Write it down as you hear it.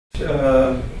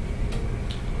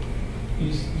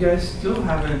you guys still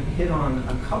haven't hit on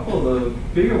a couple of the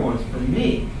bigger ones for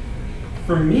me.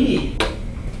 For me,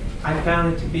 I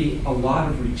found it to be a lot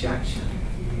of rejection.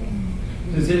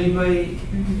 Does anybody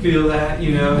feel that?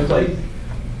 You know, it's like,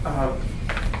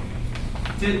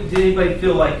 did anybody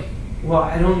feel like, well,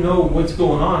 I don't know what's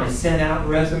going on. I sent out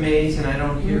resumes and I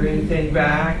don't hear anything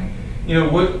back. You know,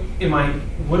 what am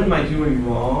I doing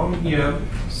wrong? You know,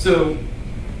 so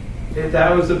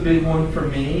that was a big one for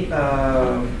me.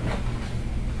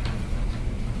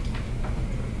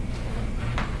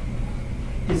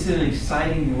 It's an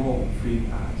exciting role for you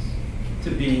guys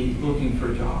to be looking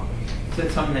for a job. Is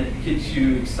that something that gets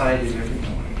you excited every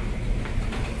morning?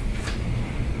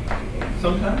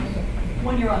 Sometimes?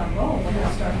 When you're on a roll, when you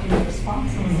start getting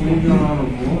responses. When you're on a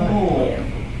roll.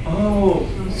 Oh,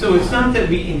 so it's not that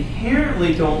we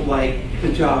inherently don't like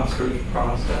the job search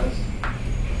process.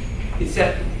 It's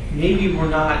that maybe we're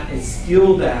not as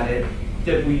skilled at it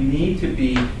that we need to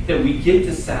be, that we get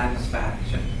the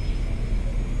satisfaction.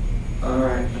 All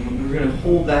right, we're going to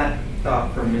hold that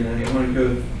thought for a minute. I want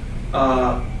to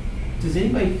go, does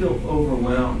anybody feel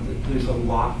overwhelmed that there's a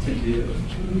lot to do?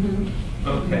 Mm-hmm.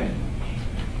 Okay.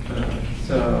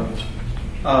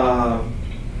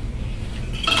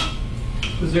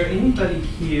 Was there anybody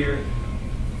here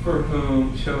for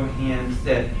whom, show of hands,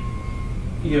 that,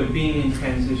 you know, being in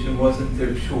transition wasn't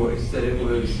their choice, that it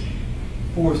was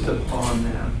forced upon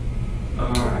them?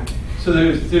 All right. So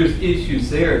there's issues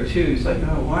there too. It's like,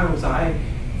 oh, why was I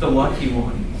the lucky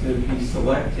one to be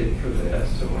selected for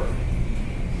this? Or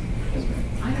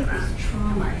I think there's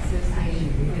trauma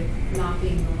associated with not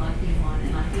being the lucky one,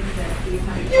 and I think that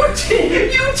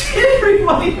you did read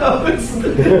my notes.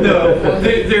 No,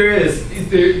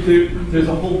 there's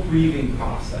a whole grieving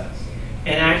process.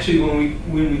 And actually,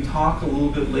 when we talk a little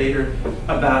bit later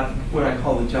about what I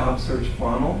call the job search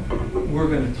funnel, we're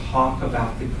going to talk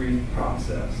about the grief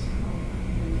process.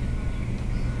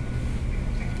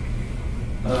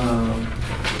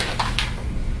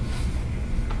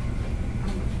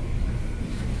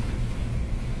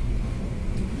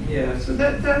 Yeah, so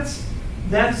that's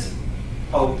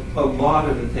a lot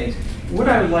of the things. What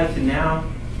I would like to now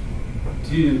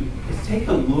do is take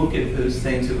a look at those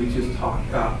things that we just talked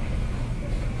about,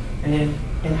 and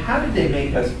how did they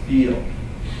make us feel?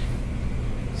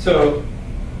 So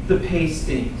the pay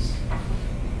stings.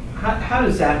 How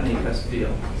does that make us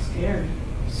feel? Scared.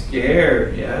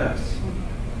 Scared, yes.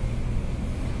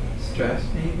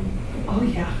 Stressed, maybe? Oh,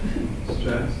 yeah.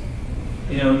 Stressed.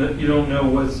 You know, you don't know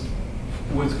what's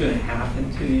going to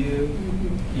happen to you.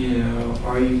 Mm-hmm. You know,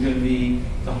 are you going to be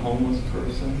the homeless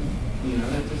person? You know,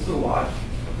 that's just a lot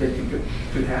that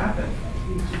could happen.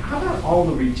 How about all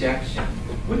the rejection?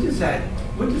 What does that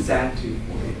do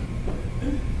for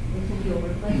you?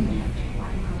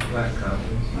 Lack of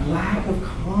confidence. Lack of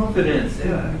confidence,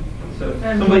 yeah. So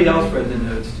somebody else read the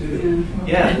notes too.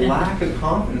 Yeah, lack of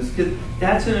confidence, because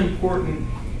that's an important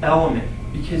element.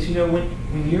 Because you know,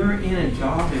 when you're in a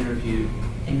job interview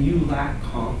and you lack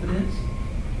confidence,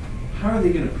 how are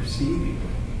they going to perceive you?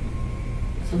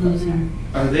 It's a loser.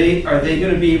 Are they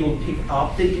going to be able to pick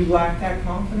up that you lack that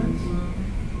confidence?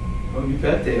 Mm-hmm. Oh, you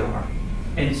bet they are.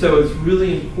 And so it's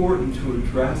really important to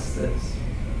address this.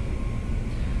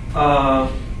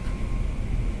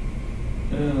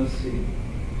 Let's see.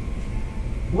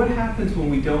 What happens when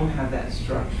we don't have that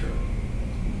structure?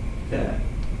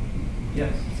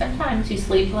 Yes? Sometimes you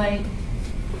sleep late.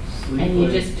 And you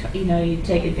just, you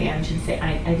take advantage and say,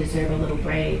 I deserve a little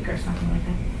break or something like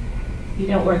that. You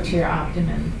don't work to your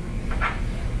optimum.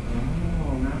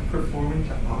 Oh, not performing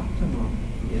to optimum.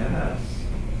 Yes.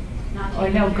 Or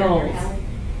no goals.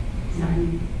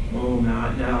 Oh,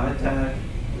 no.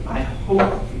 I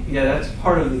hope, that's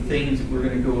part of the things that we're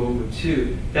going to go over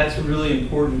too. That's really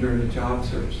important during the job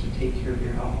search, to take care of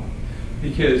your health.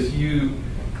 Because you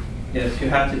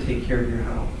have to take care of your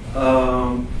health.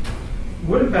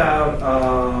 What about,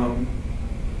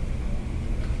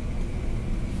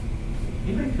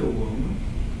 you might feel lonely.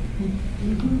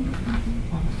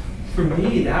 For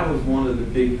me, that was one of the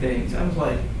big things. I was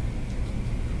like,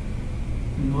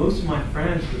 most of my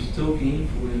friends were still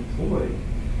gainfully employed.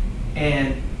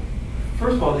 And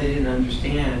first of all, they didn't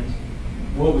understand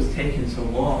what was taking so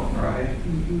long, right?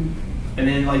 Mm-hmm. And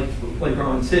then like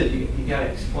Ron said, you got to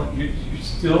explain, you're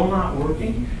still not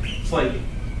working? It's like,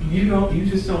 you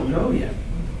just don't know yet.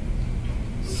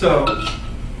 So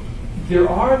there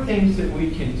are things that we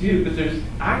can do, but there's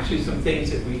actually some things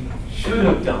that we should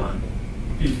have done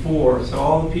before. So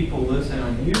all the people listening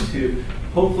on YouTube,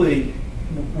 hopefully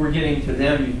we're getting to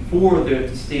them before they're at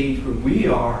the stage where we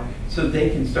are, so they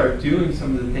can start doing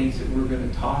some of the things that we're going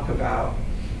to talk about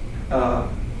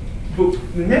But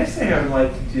the next thing I'd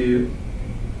like to do,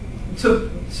 so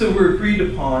we're agreed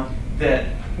upon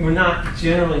that we're not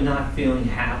generally not feeling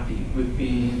happy with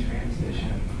being in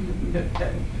transition,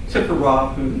 except for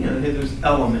Rob, who there's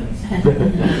elements,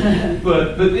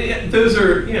 but those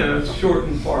are short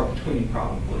and far between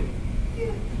probably.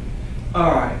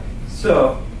 All right,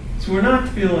 so we're not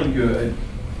feeling good.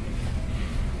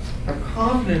 Our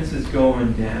confidence is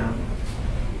going down.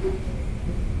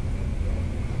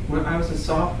 When I was a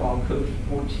softball coach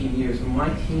for 14 years, when my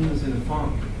team was in the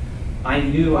funk, I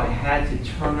knew I had to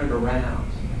turn it around.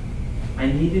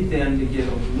 I needed them to get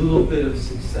a little bit of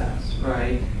success,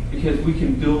 right? Because we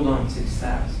can build on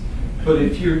success. But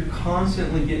if you're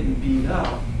constantly getting beat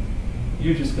up,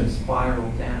 you're just going to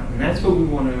spiral down. And that's what we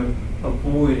want to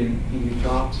avoid in your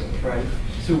job search, right?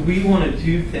 So we want to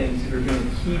do things that are going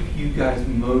to keep you guys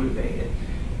motivated.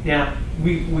 Now,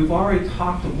 we've already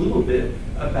talked a little bit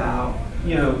about,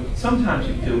 sometimes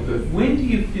you feel good. When do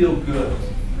you feel good?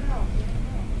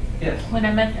 Yes. When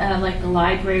I'm at like the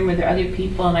library where there are other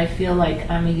people and I feel like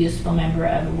I'm a useful member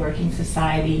of a working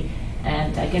society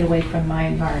and I get away from my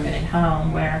environment at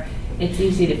home where it's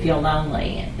easy to feel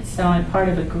lonely. So I'm part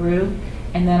of a group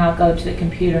and then I'll go to the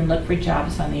computer and look for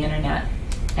jobs on the internet.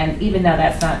 And even though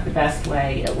that's not the best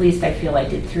way, at least I feel I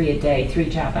did 3 a day, 3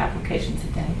 job applications a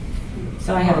day.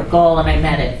 So I have a goal and I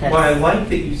met it. Well, I like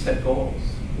that you set goals.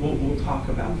 We'll talk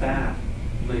about that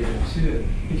later too,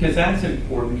 because that's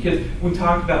important. Because we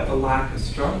talked about the lack of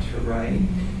structure, right?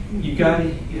 Mm-hmm. You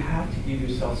have to give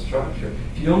yourself structure.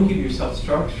 If you don't give yourself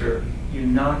structure, you're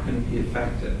not going to be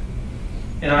effective.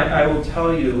 And I will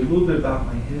tell you a little bit about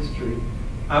my history.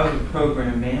 I was a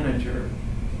program manager,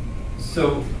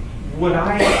 so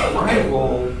my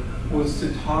role was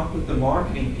to talk with the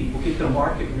marketing people, get the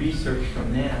market research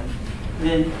from them, and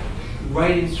then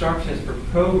write instructions for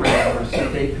programmers so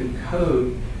they could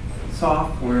code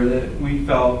software that we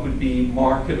felt would be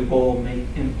marketable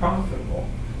and profitable.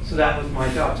 So that was my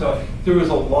job. So there was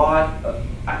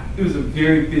it was a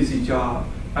very busy job.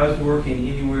 I was working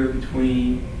anywhere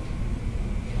between,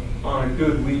 on a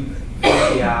good week,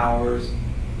 50 hours,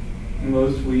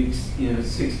 most weeks,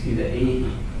 60 to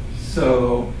 80.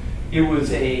 So I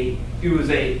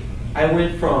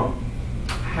went from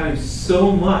having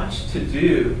so much to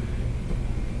do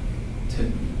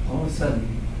to all of a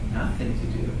sudden nothing to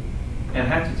do. And I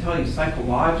have to tell you,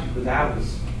 psychologically, that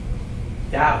was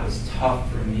tough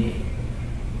for me.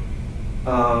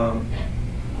 All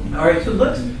right, so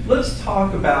let's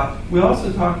talk about. We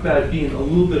also talked about it being a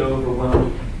little bit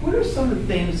overwhelming. What are some of the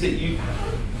things you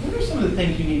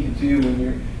need to do when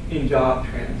you're in job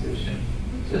transition?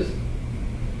 Just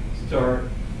start.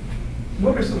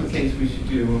 What are some of the things we should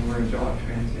do when we're in job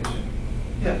transition?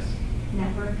 Yes.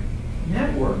 Network.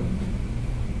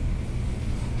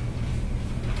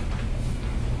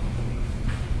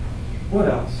 What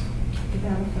else?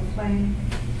 Develop a plan.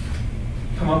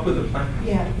 Come up with a plan.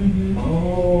 Yeah. Mm-hmm.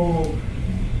 Oh.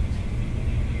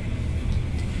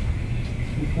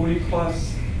 40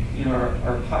 plus,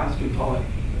 our class, we call it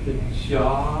the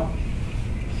job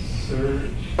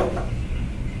search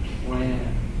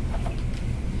plan.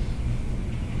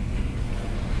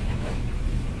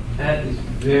 That is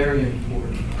very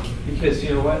important because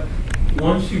you know what?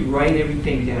 Once you write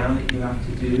everything down that you have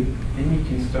to do, then you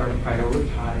can start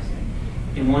prioritizing.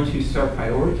 And once you start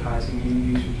prioritizing, you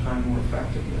use your time more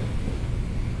effectively.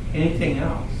 Anything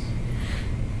else?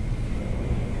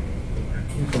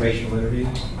 Informational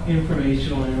interviews.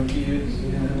 Informational interviews,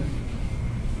 yeah.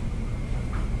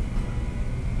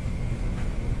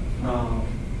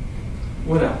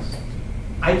 What else?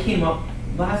 I came up,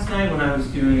 last night when I was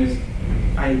doing this,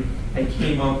 I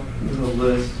came up with a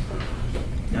list.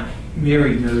 Now,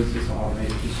 Mary knows this already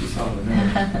because she saw the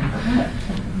notes.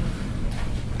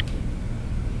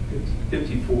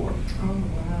 54. Oh,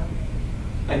 wow.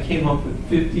 I came up with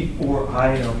 54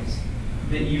 items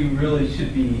that you really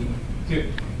should be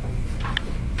doing.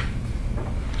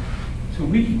 So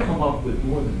we can come up with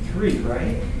more than 3,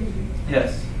 right?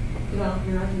 Yes. Well,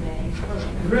 your resume.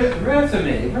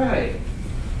 Resume, right.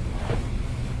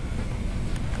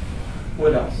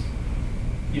 What else?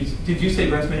 Did you say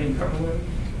resume and cover letter?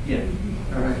 Yeah.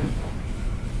 All right.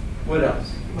 What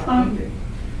else?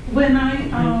 When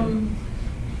I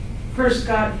first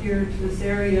got here to this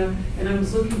area and I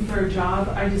was looking for a job,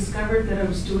 I discovered that I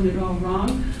was doing it all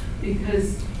wrong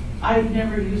because I've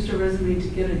never used a resume to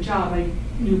get a job. I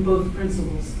knew both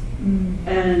principles.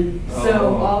 And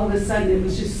so all of a sudden it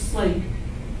was just like,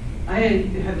 I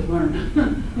had to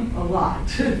learn a lot.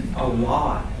 A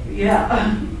lot.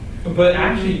 Yeah. But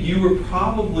actually you were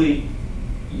probably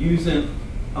using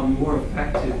a more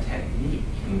effective technique.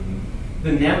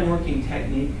 the networking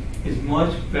technique is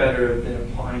much better than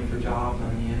applying for jobs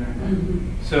on the internet. Mhm.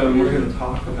 So we're going to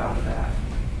talk about that.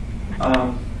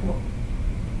 Come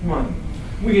on.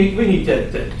 We need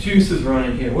the juice is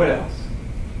running here. What else?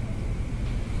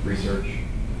 Research.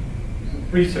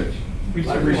 Research.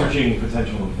 Like researching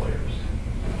potential employers.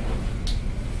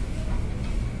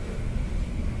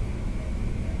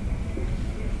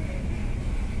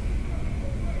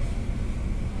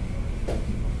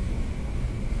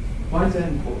 Why is that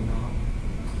important?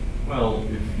 Well,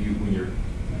 when you're,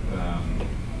 I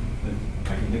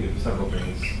can think of several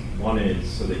things. One is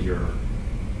so that you're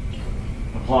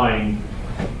applying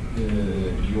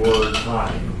your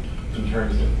time in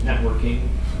terms of networking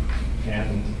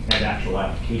and actual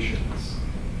applications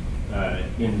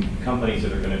in companies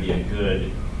that are going to be a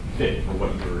good fit for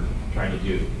what you're trying to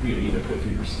do. Either fit for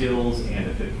your skills and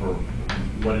a fit for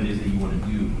what it is that you want to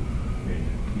do,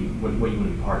 what you want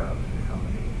to be part of in a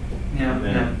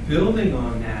company. Now, building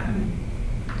on that,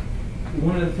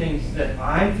 one of the things that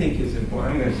I think is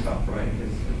important, I'm going to stop right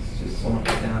because it's just slowing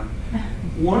it down.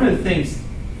 One of the things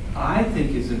I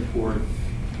think is important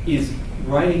is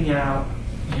writing out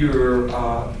your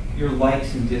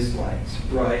likes and dislikes,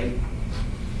 right?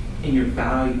 And your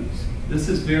values. This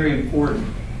is very important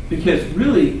because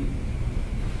really,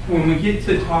 when we get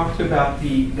to talk about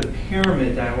the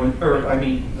pyramid that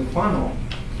the funnel,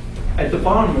 at the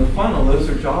bottom of the funnel, those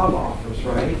are job offers,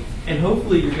 right? And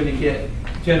hopefully you're going to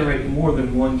generate more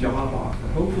than one job offer.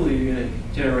 Hopefully you're going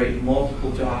to generate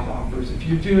multiple job offers. If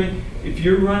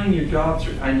you're running your job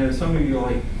search, I know some of you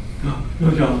are like,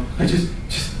 no job, I just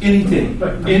anything.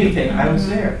 I was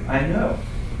there, I know.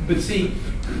 But see,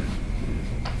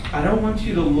 I don't want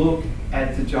you to look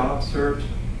at the job search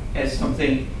as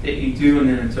something that you do and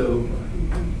then it's over.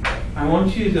 I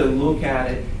want you to look at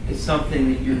it as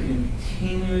something that you're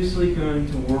continuously going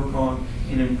to work on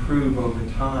and improve over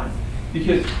time.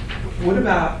 Because what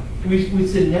about, we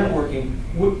said networking,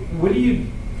 what do you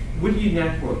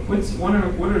network? What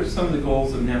are some of the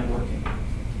goals of networking?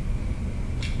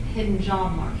 Hidden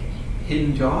job market.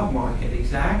 Hidden job market,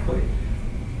 exactly.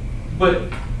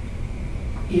 But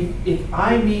if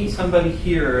I meet somebody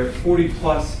here at 40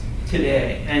 plus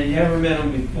today and I never met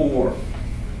them before,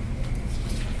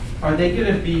 are they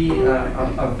going to be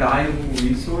a valuable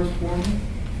resource for me?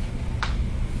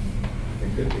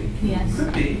 It could be. Yes.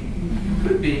 Could be.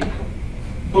 Could be.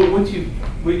 But what you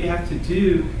have to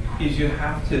do is you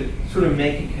have to sort of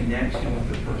make a connection with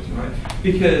the person, right?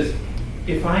 Because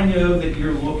if I know that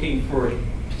you're looking for a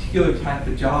particular type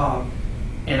of job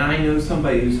and I know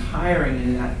somebody who's hiring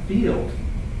in that field,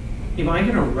 am I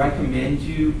going to recommend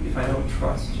you if I don't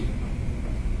trust you?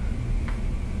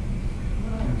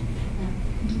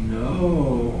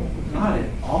 No, not at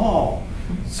all.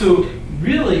 So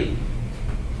really,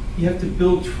 you have to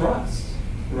build trust,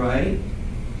 right?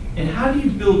 And how do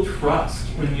you build trust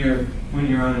when you're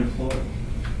unemployed?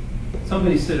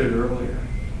 Somebody said it earlier.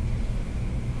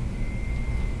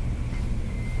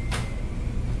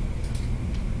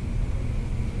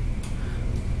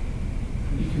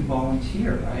 You can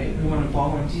volunteer, right? We want to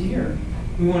volunteer.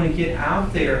 We want to get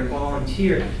out there and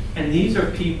volunteer. And these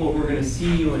are people who are going to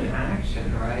see you in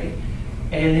action, right?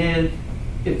 And then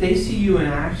if they see you in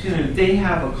action and if they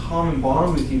have a common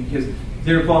bond with you because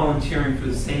they're volunteering for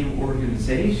the same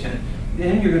organization,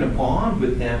 then you're going to bond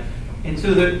with them. And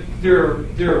so there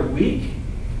are weak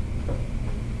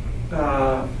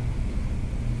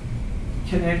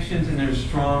connections and there's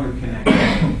stronger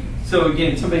connections. So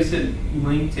again, somebody said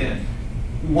LinkedIn.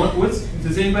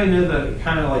 Does anybody know the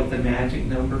kind of like the magic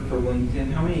number for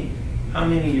LinkedIn? How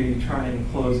many are you trying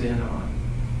to close in on?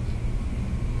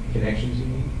 Connections, you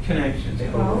mean? Connections.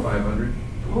 Over 500?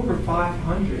 Over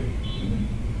 500.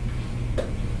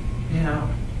 Now,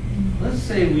 let's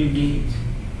say we meet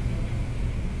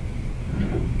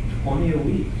 20 a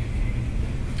week.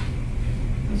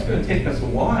 It's going to take us a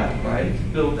while, right, to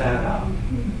build that up.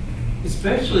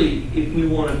 Especially if we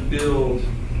want to build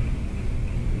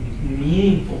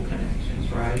meaningful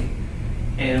connections, right?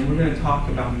 And we're going to talk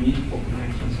about meaningful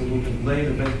connections a little bit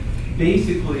later, but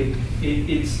basically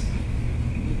it's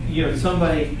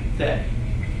somebody that,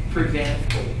 for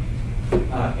example,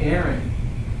 Aaron,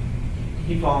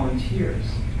 he volunteers,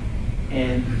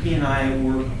 and he and I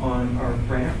work on our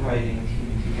grant writing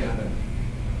team together.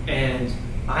 And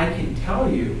I can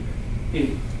tell you,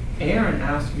 if Aaron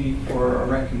asks me for a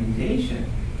recommendation,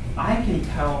 I can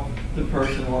tell the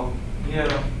person, well,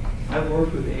 I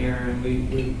worked with Aaron,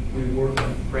 we worked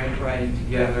on grant writing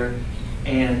together,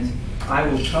 and I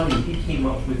will tell you, he came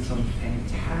up with some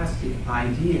fantastic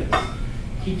ideas.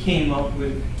 He came up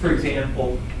with, for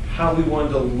example, how we wanted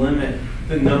to limit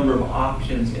the number of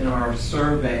options in our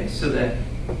survey so that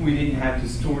we didn't have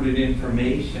distorted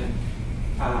information.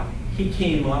 He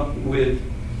came up with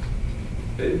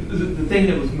the thing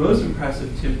that was most impressive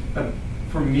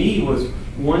for me was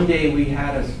one day we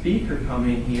had a speaker come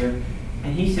in here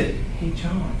and he said, "Hey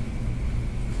John,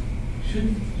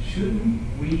 shouldn't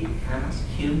we ask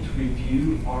him to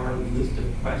review our list of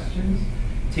questions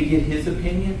to get his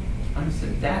opinion?" I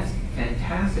said, "That's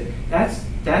fantastic.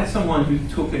 That's someone who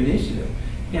took initiative."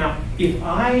 Now, if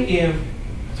I am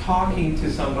talking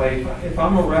to somebody, if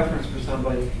I'm a reference for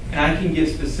somebody, and I can give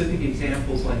specific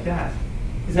examples like that,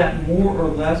 is that more or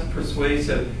less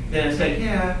persuasive than I say,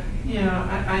 yeah,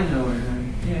 I know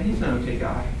him. Yeah, he's an okay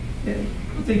guy. Yeah,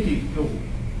 I think he'll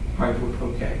probably work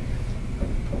okay.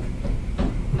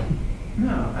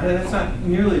 No, that's not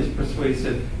nearly as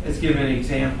persuasive as giving an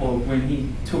example of when he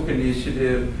took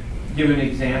initiative, give an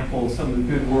example of some of the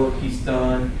good work he's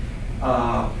done.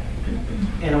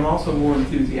 And I'm also more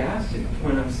enthusiastic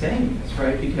when I'm saying this,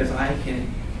 right? Because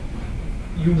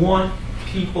you want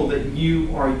people that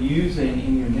you are using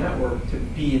in your network to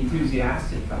be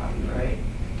enthusiastic about you, right?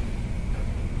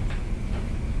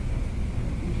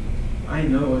 I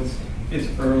know it's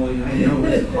early, I know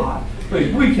it's hot, but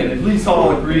we can at least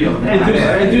all agree on that.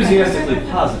 Right? Enthusiastically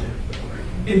positive.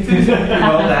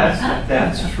 Well,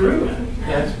 that's true.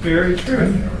 That's very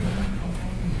true.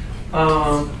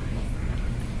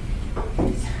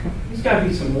 There's got to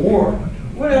be some more.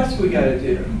 What else we got to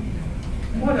do?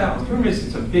 What else? We're missing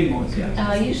some big ones,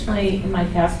 yes. Usually in my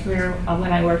past career,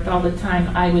 when I worked all the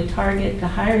time, I would target the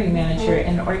hiring manager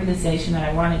in an organization that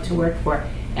I wanted to work for,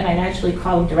 and I'd actually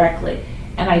call them directly.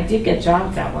 And I did get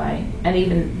jobs that way, and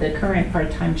even the current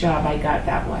part-time job I got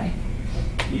that way.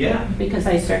 Yeah. Because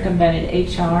I circumvented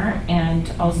HR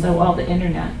and also all the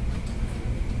internet.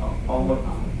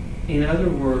 In other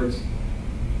words,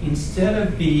 instead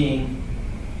of being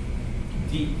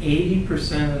the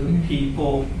 80% of the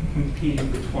people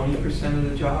competing for 20% of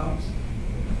the jobs,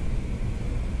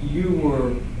 you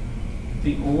were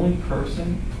the only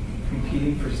person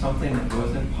competing for something that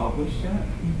wasn't published yet?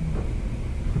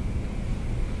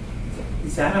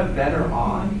 Is that a better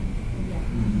odd?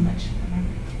 Much better.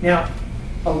 Now,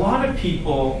 a lot of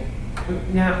people,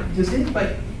 now,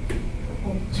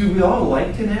 do we all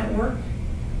like to network?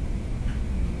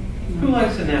 Who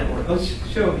likes to network? Let's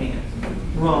show hands.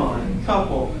 Ron,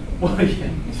 couple. Well, yeah,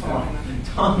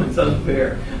 Tom is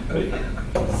unfair.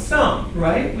 Some,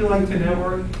 right? We like to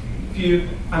network.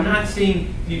 I'm not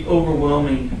seeing the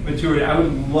overwhelming majority. I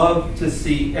would love to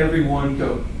see everyone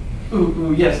go,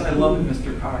 ooh, yes, I love it,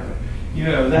 Mr. Carter.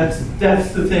 That's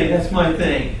the thing. That's my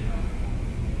thing.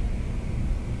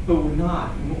 But we're not.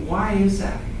 Why is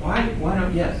that? Why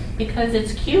don't, yes? Because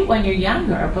it's cute when you're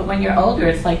younger, but when you're older,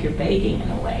 it's like you're begging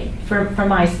in a way, from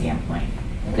my standpoint.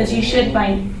 Because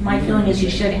my feeling is you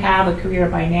should have a career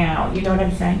by now. You know what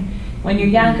I'm saying? When you're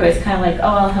younger, it's kind of like, oh,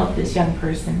 I'll help this young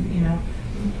person,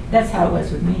 That's how it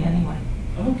was with me anyway.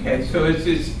 Okay, so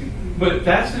but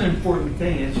that's an important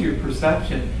thing. It's your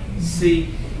perception. See,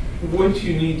 what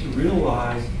you need to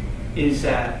realize is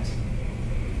that,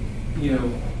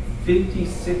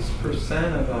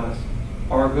 56% of us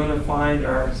are going to find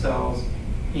ourselves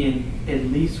in at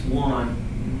least one,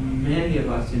 many of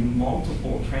us in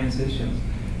multiple transitions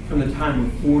from the time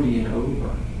of 40 and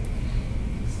over.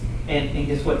 And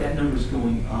guess what? That number's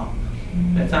going up.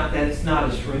 That's not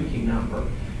a shrinking number.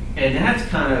 And that's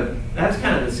kind of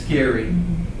a scary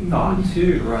thought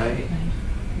too, right?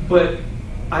 But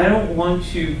I don't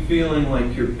want you feeling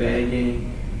like you're begging.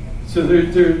 So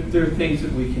there are things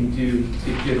that we can do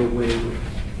to get away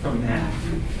from that.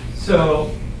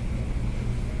 So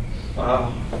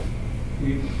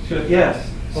we should, yes.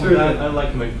 I'd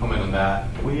like to make a comment on that.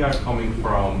 We are coming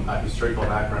from a historical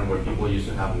background where people used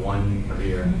to have one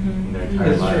career in their entire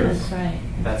That's life. true. That's right.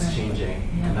 That's changing,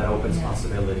 and that opens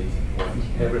possibilities for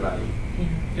everybody.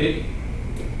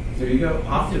 There you go,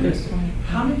 optimistic.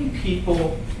 How many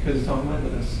people, because it's on my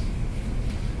list,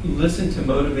 listen to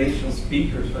motivational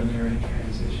speakers when they're in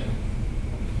transition?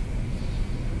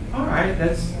 All right,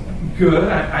 that's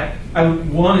good. I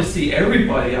want to see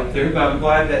everybody up there, but I'm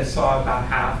glad that I saw about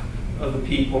half of the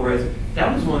people raise it.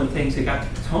 That was one of the things that got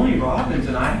Tony Robbins,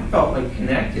 and I felt like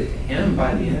connected to him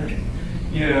by the end.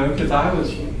 Because I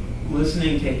was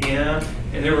listening to him,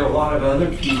 and there were a lot of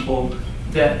other people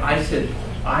that I said,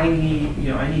 I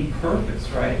need purpose,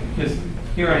 right? Because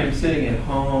here I am sitting at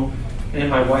home, and then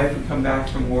my wife would come back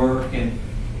from work, and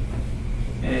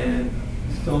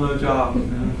still no job.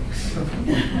 Still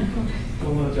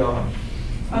no job.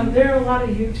 There are a lot of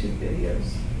YouTube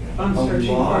videos on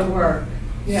searching lot. for work.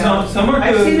 Yeah. Some are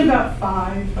I've good. seen about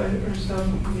 5 or so.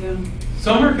 Yeah.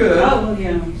 Some are good. Oh, well,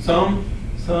 yeah. Some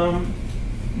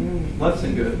less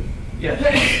than good. Yes.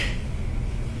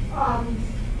 I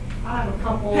have a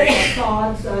couple of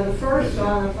thoughts. The first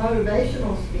on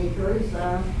motivational speakers.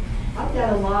 I've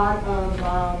got a lot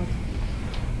of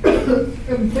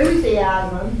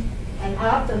enthusiasm and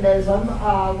optimism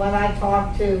when I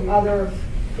talk to other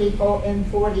people in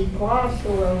 40 plus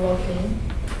who are looking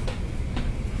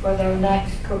for their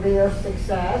next career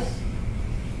success,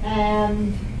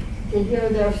 and to hear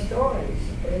their stories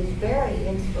is very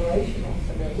inspirational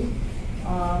to me.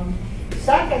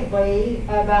 Secondly,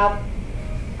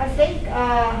 I think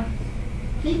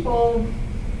people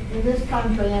in this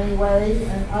country anyway,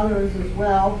 and others as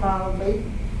well probably,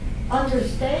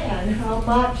 understand how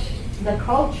much the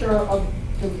culture of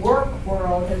the work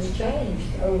world has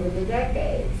changed over the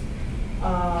decades.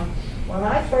 When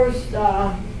I first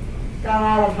got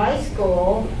out of high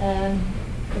school and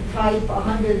could type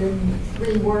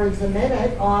 103 words a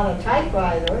minute on a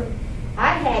typewriter,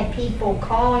 I had people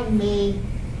calling me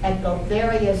at the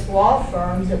various law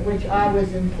firms at which I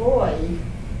was employed,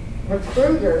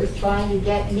 recruiters trying to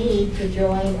get me to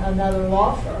join another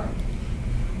law firm.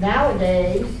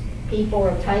 Nowadays, people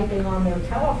are typing on their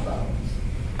telephones.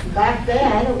 Back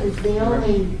then, it was the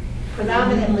only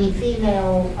predominantly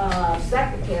female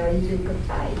secretaries who could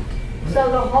type.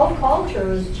 So the whole culture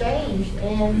has changed,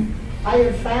 and I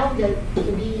have found it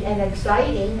to be an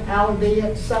exciting,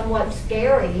 albeit somewhat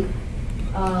scary,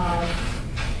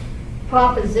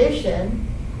 proposition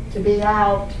to be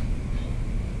out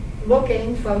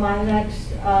looking for my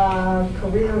next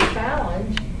career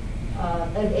challenge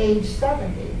at age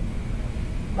 70.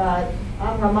 But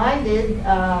I'm reminded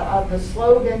of the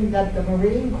slogan that the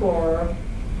Marine Corps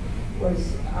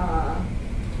was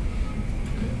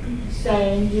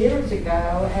saying years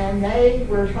ago, and they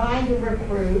were trying to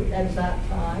recruit at that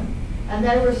time, and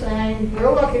they were saying,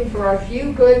 we're looking for a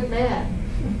few good men.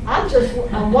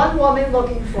 I'm one woman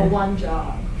looking for one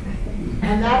job.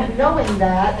 And that, knowing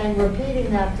that and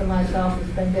repeating that to myself has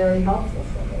been very helpful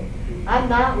for me. I'm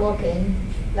not looking,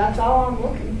 that's all I'm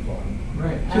looking for.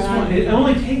 Right. Just one. It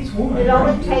only takes one. It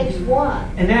only takes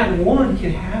one. And that one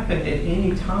can happen at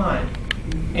any time.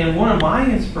 And one of my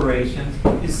inspirations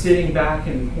is sitting back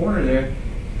in the corner there.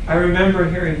 I remember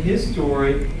hearing his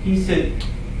story. He said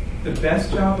the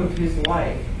best job of his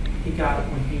life he got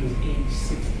when he was age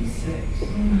 66.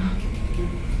 And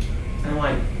I'm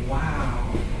like,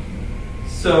 wow.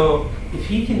 So if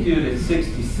he can do it at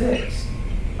 66,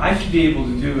 I should be able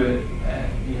to do it at,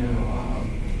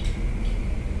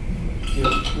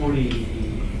 49,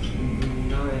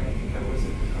 I think I was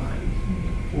at the time,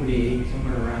 48,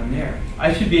 somewhere around there.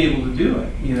 I should be able to do it,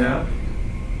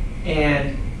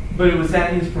 but it was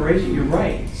that inspiration. You're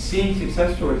right, seeing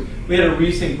success stories. We had a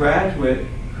recent graduate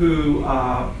who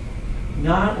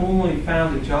not only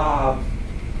found a job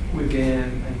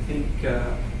within, I think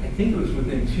it was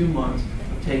within 2 months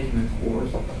of taking the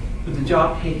course, but the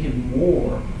job paid him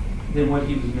more than what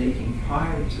he was making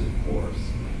prior to the course.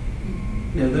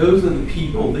 Now, those are the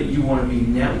people that you want to be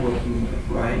networking with,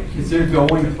 right? Because they're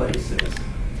going places.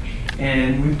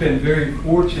 And we've been very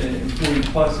fortunate in 40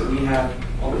 plus that we have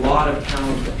a lot of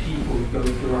talented people who go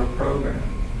through our program.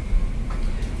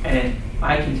 And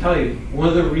I can tell you, one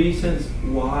of the reasons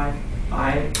why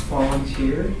I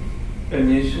volunteered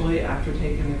initially after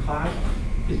taking the class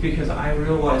is because I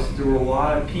realized that there were a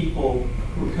lot of people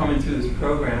who were coming through this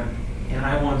program, and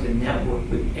I wanted to network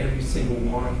with every single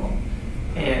one of them.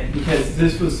 And because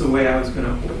this was the way I was going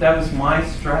to, that was my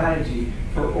strategy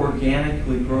for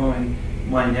organically growing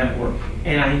my network.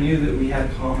 And I knew that we had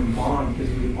a common bond because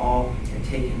we all had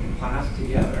taken the class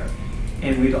together.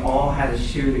 And we'd all had a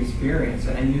shared experience.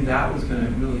 And I knew that was going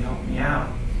to really help me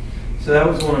out. So that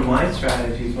was one of my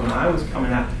strategies when I was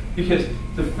coming out. Because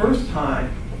the first time,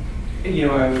 I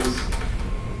was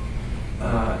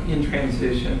in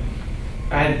transition.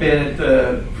 I had been at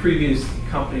the previous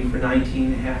company for 19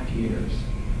 and a half years.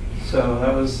 So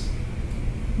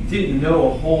didn't know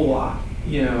a whole lot,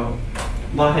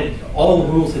 all the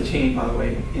rules had changed, by the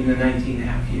way, in the 19 and a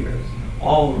half years.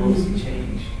 All the rules had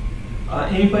changed.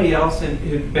 Anybody else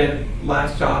who'd been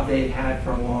last job they'd had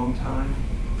for a long time?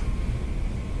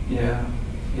 Yeah,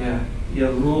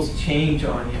 the rules change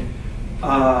on you.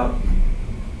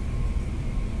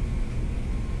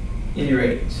 Any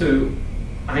rate, so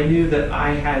I knew that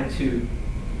I had to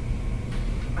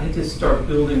start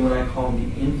building what I call the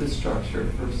infrastructure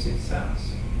for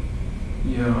success.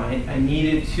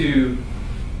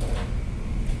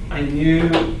 I knew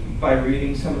by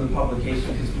reading some of the publications,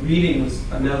 because reading was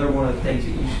another one of the things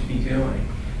that you should be doing.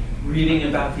 Reading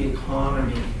about the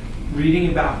economy, reading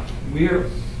about who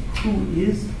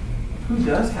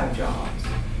does have jobs.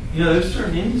 there's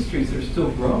certain industries that are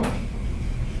still growing.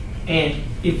 And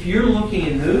if you're looking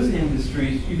in those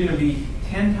industries, you're going to be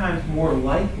 10 times more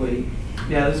likely.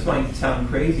 Now, this might sound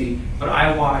crazy, but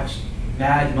I watched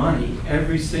Mad Money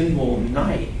every single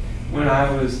night when I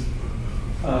was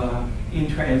in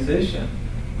transition.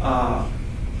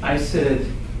 I said,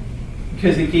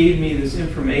 because it gave me this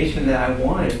information that I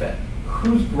wanted, but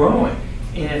who's growing?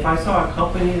 And if I saw a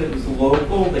company that was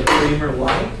local that Kramer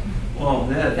liked, well,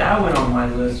 that went on my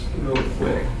list real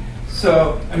quick.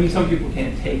 So, I mean, some people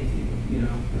can't take the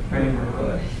Kramer,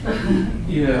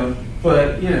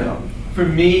 but for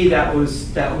me, that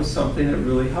was something that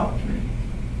really helped me.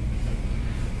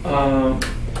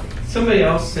 Somebody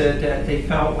else said that they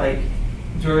felt like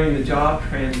during the job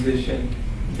transition,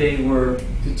 they were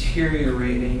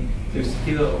deteriorating their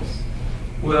skills.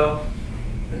 Well,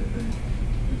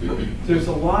 there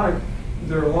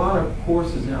are a lot of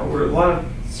courses now, or a lot of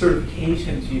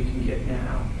certifications you can get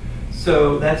now.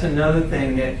 So that's another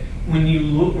thing that when you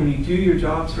do your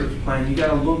job search plan, you got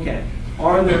to look at,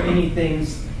 are there any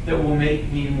things that will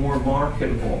make me more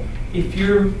marketable? If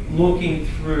you're looking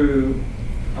through,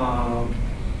 I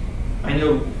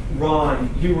know, Ron,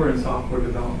 you were in software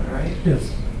development, right?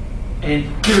 Yes. And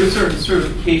there are certain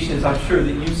certifications I'm sure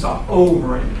that you saw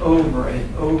over and over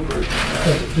and over again.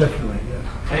 Definitely, yes.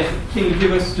 And can you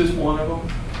give us just one of them?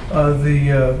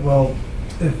 Well,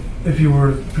 if you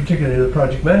were particularly the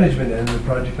project management end, the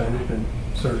project management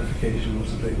certification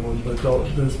was a big one. But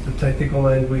the technical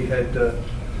end, we had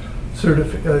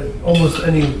almost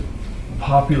any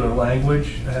popular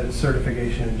language had a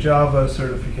certification in Java,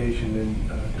 certification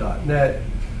in .NET.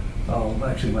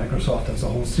 Actually, Microsoft has a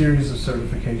whole series of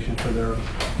certification for their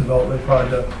development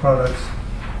products.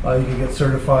 You can get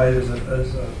certified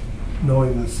as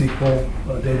knowing the SQL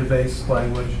database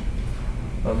language.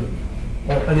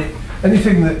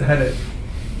 Anything that had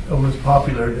was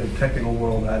popular in the technical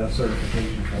world had a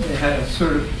certification. They had a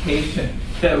certification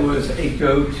that was a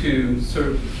go-to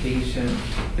certification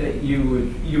that you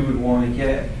would want to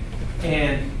get.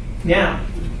 And now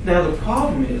the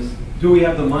problem is, do we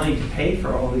have the money to pay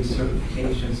for all these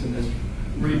certifications in this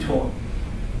retooling?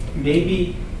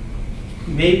 Maybe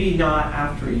not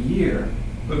after a year,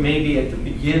 but maybe at the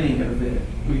beginning of it,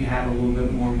 we had a little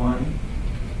bit more money.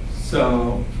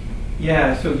 So,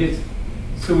 yeah, so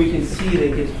we can see that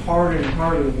it gets harder and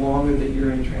harder the longer that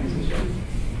you're in transition.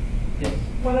 Yes.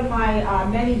 One of my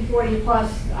many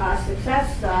 40-plus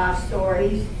success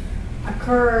stories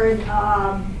occurred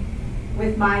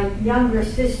with my younger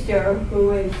sister,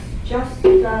 who is just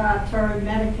turned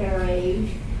Medicare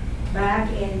age back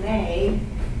in May.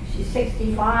 She's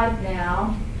 65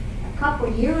 now. A couple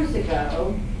years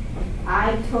ago,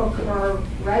 I took her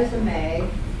resume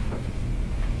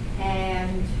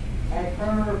and at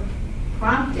her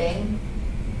prompting,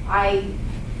 I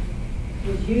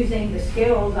was using the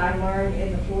skills I learned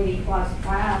in the 40-plus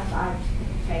class I've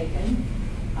taken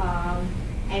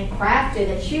and crafted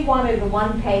it. She wanted a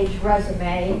one-page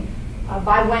resume.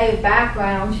 By way of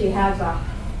background, she has a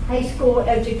high school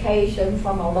education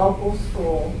from a local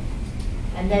school,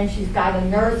 and then she's got a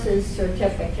nurse's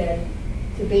certificate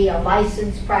to be a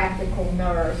licensed practical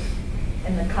nurse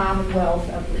in the Commonwealth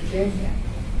of Virginia.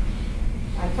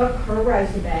 I took her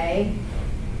resume,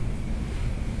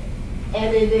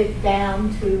 edited it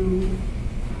down to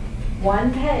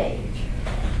one page,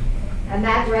 and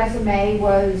that resume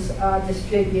was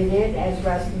distributed as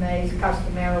resumes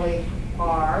customarily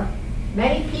are.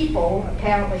 Many people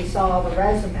apparently saw the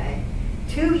resume.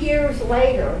 2 years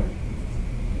later,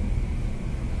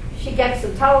 she gets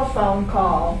a telephone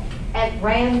call at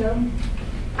random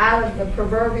out of the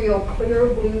proverbial clear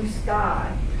blue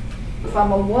sky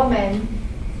from a woman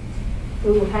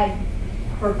who had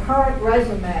her current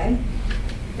resume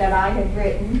that I had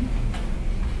written.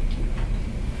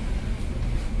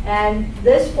 And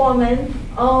this woman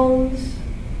owns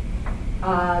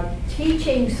a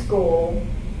teaching school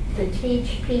to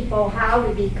teach people how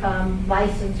to become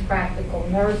licensed practical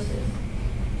nurses.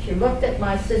 She looked at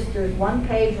my sister's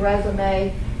one-page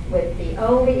resume with the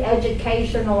only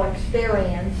educational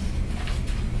experience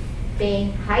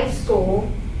being high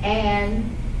school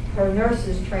and her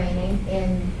nurse's training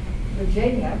in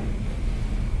Virginia,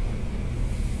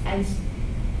 and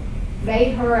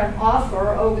made her an offer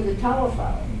over the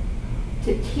telephone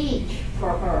to teach for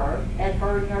her at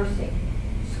her nursing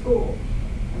school.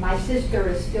 And my sister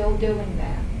is still doing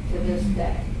that to this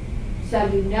day. So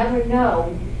you never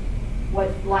know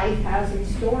what life has in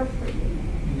store for you.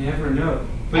 You never know.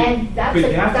 But, And that's but a-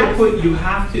 you have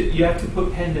that's- you have to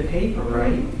put pen to paper,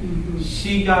 right? Mm-hmm.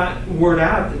 She got word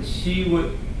out that she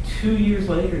would 2 years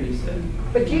later. He said,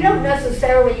 But you don't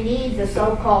necessarily need the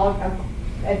so-called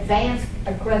advanced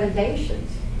accreditations.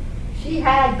 She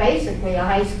had basically a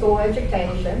high school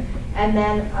education and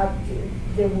then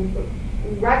the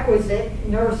requisite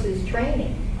nurse's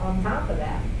training on top of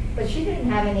that. But she didn't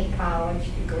have any college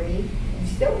degree and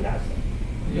still doesn't.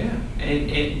 Yeah,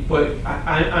 but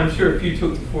I'm sure if you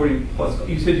took the 40 plus,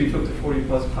 you said you took the 40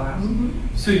 plus class,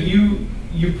 so you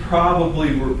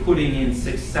probably were putting in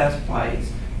success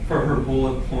bites for her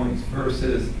bullet points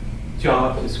versus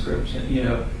job description. You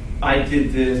know, I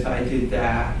did this, I did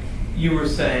that. You were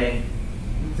saying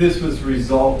this was the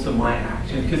result of my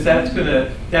action, because that's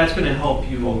gonna help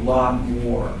you a lot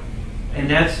more. And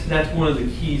that's one of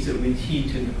the keys that we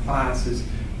teach in the classes.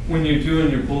 When you're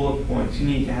doing your bullet points, you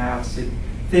need to have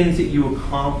things that you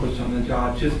accomplish on the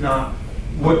job, just not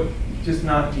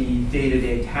the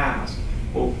day-to-day task,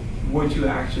 but what you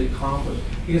actually accomplished.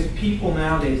 Because people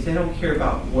nowadays, they don't care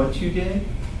about what you did,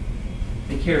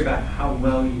 they care about how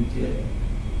well you did it.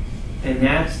 And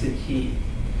that's the key.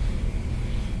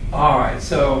 All right,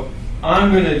 so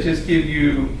I'm going to just give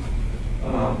you,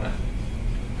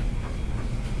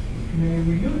 Mary,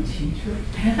 were you a teacher?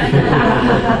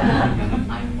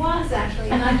 I was actually,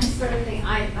 and I just sort of think,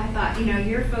 I thought, you know,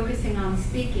 you're focusing on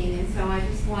speaking, and so I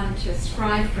just wanted to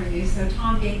scribe for you, so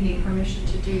Tom gave me permission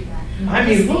to do that. I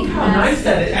mean, look how nice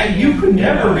that is. You could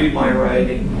never read my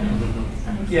writing.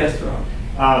 Yes, Rob.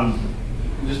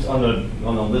 Just on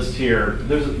the list here,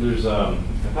 there's a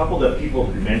couple that people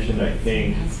mentioned, I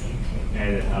think,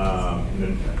 and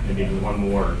then maybe one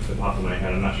more at the top of my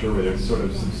head. I'm not sure whether it's sort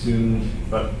of subsumed,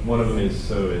 but one of them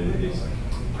is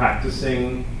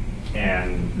practicing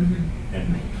and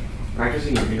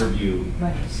practicing your interview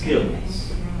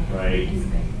skills, right?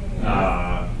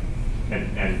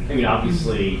 And I mean,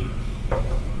 obviously,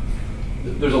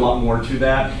 there's a lot more to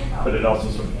that, but it also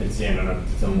sort of fits in on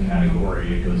its own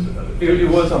category. It goes with other things. It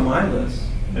was on my list.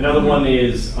 Another one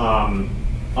is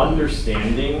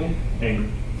understanding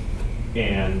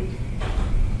and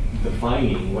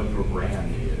defining what your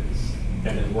brand is,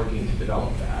 and then working to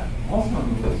develop that. Also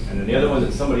on the list. And then the other one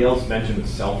that somebody else mentioned was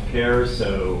self-care,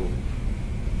 so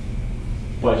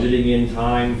budgeting in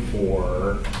time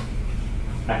for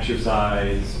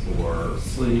exercise or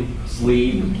sleep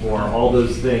or all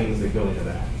those things that go into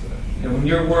that. So. And when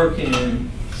you're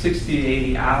working 60 to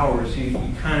 80 hours, you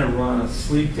kind of run a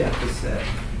sleep deficit.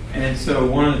 And so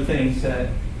one of the things that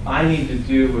I needed to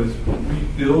do was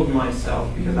rebuild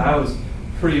myself, because I was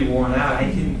pretty worn out.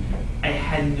 I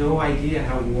had no idea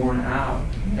how worn out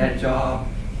that job,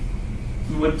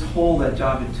 what toll that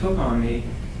job had took on me,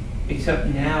 except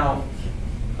now,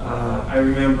 I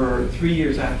remember 3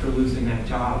 years after losing that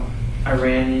job, I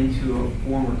ran into a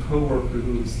former coworker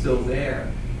who was still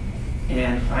there.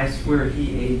 And I swear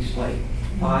he aged like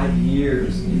 5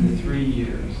 years in the 3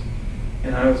 years.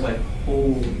 And I was like,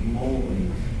 holy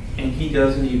moly. And he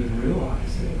doesn't even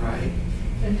realize it, right?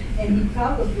 And he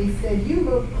probably said, "You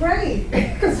look great,"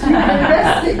 because you've been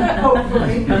resting,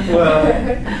 hopefully. Well,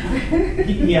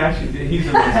 he actually did. He's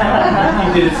a nice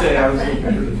guy. He did say I was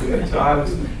looking pretty good. So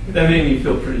that made me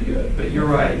feel pretty good. But you're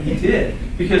right, he did.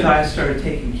 Because I started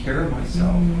taking care of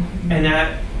myself. And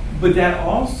but that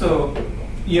also,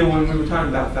 you know, when we were talking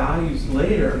about values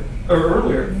later, or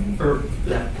earlier, or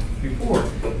before,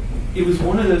 it was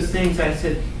one of those things I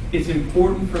said, it's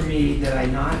important for me that I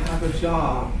not have a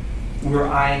job where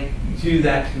I do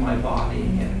that to my body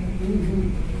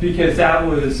again. Because that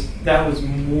was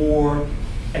more,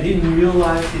 I didn't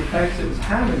realize the effects it was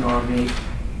having on me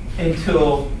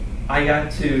until I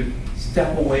got to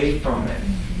step away from it.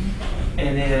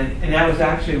 And that was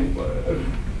actually,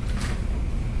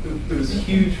 it was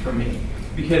huge for me.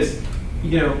 Because,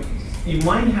 you know, you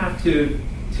might have to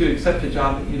accept a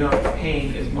job that you're not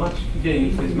paying as much,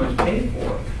 getting as much paid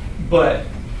for. But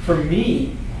for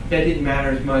me, that didn't matter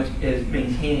as much as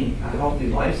maintaining a healthy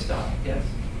lifestyle. Yes?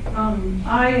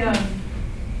 I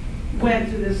went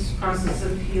through this process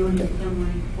of healing from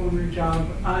my former job.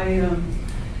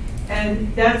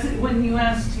 And that's when you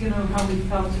asked, you know, how we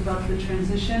felt about the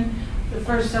transition. The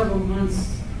first several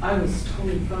months, I was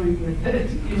totally fine with it,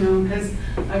 you know, because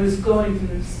I was going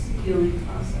through this healing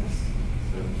process.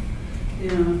 So,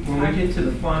 yeah. When we get to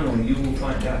the fun one, you will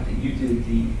find out that you did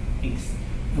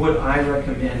what I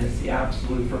recommend is the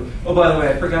absolute first. Oh, by the way,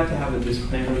 I forgot to have a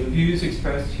disclaimer. The views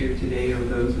expressed here today are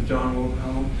those of John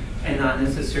Wilhelm and not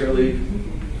necessarily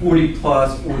 40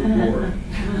 plus or the board.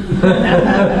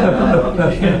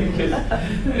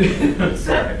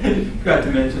 Sorry, forgot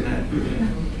to mention that.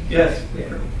 Yes,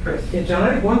 Chris. Yeah, John,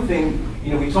 I think one thing,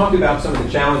 you know, we talked about some of the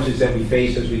challenges that we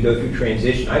face as we go through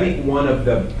transition. I think one of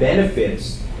the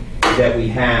benefits that we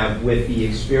have with the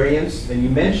experience, and you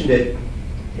mentioned it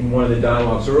in one of the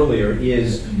dialogues earlier,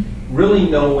 is really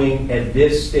knowing at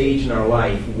this stage in our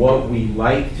life what we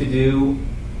like to do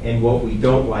and what we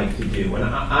don't like to do. And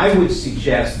I would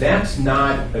suggest that's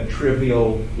not a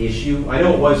trivial issue. I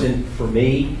know it wasn't for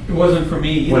me. It wasn't for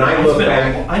me either. When I look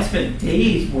back, I spent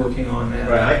days working on that.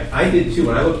 Right, I did too.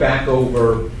 When I look back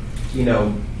over,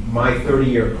 my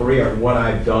 30-year career and what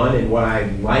I've done and what I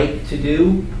like to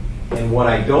do and what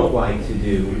I don't like to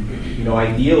do,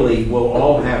 ideally we'll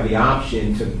all have the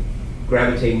option to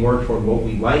gravitate more toward what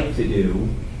we like to do.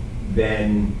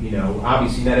 Then,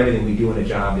 obviously not everything we do in a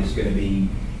job is going to be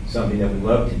something that we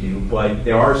love to do, but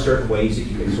there are certain ways that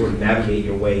you can sort of navigate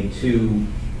your way to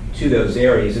those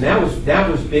areas. And that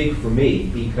was big for me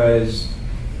because,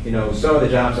 some of the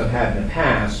jobs I've had in the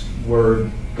past were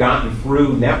gotten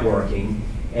through networking,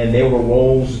 and they were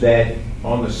roles that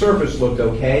on the surface looked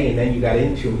okay, and then you got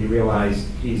into them and you realized,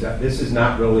 geez, this is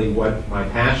not really what my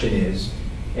passion is,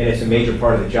 and it's a major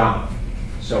part of the job.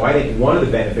 So I think one of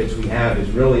the benefits we have is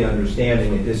really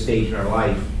understanding at this stage in our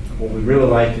life what we really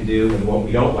like to do and what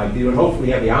we don't like to do, and hopefully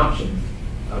have the option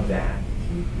of that.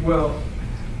 Well,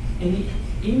 and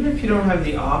even if you don't have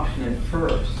the option at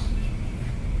first,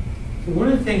 one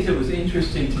of the things that was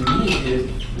interesting to me is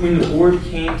when the board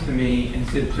came to me and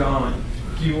said, John,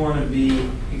 do you want to be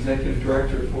executive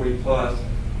director at 40 Plus?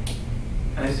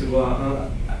 And I said, well,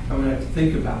 I'm going to have to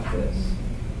think about this.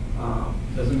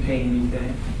 Doesn't pay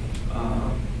anything.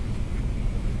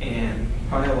 And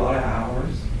probably a lot of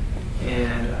hours.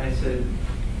 And I said,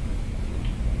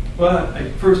 well, I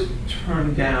first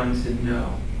turned down and said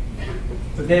no.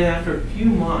 But then after a few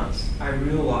months, I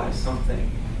realized something.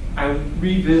 I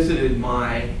revisited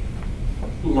my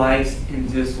likes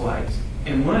and dislikes.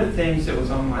 And one of the things that was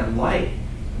on my like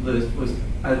list was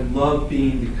I love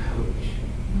being the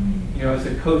coach. I was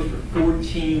a coach for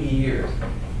 14 years.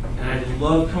 And I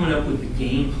love coming up with the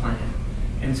game plan.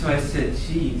 And so I said,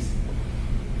 geez,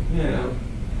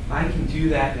 I can do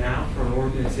that now for an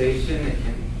organization that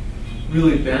can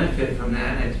really benefit from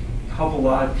that and help a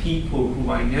lot of people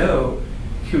who I know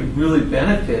could really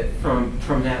benefit from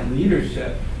that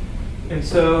leadership. And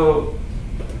so,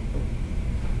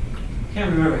 I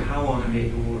can't remember how long I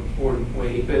made the board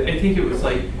wait, but I think it was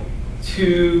like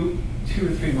two or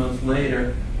 3 months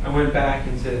later, I went back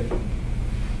and said,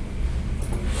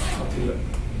 I'll do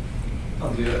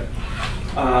it.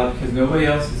 Because nobody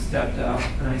else has stepped up.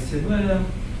 And I said, well,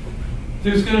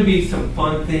 there's going to be some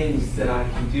fun things that I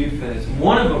can do for this.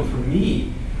 One of them for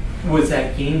me was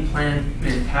that game plan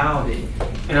mentality.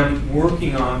 And I'm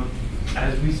working on,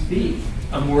 as we speak,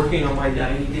 I'm working on my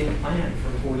 90-day plan for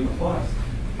 40 Plus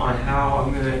on how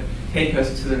I'm going to take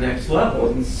us to the next level.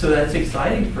 And so that's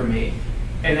exciting for me.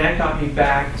 And that got me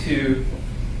back to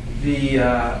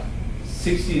the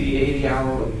 60 to 80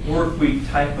 hour work week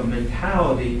type of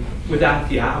mentality without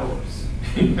the hours.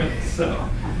 So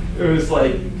it was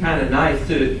like kind of nice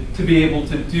to be able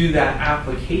to do that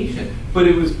application. But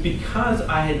it was because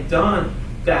I had done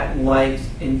that likes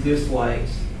and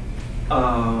dislikes,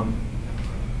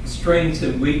 strengths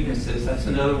and weaknesses. That's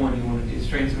another one you want to do,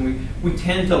 strengths and weaknesses. We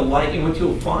tend to like, and what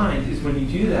you'll find is when you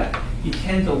do that, you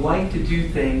tend to like to do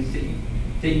things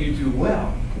that you do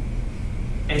well.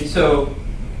 And so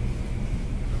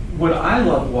what I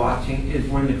love watching is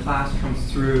when the class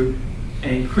comes through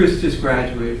and Chris just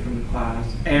graduated from the class,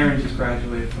 Aaron just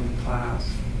graduated from the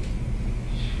class.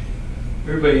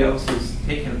 Everybody else is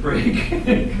taking a break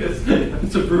because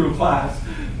it's a brutal class.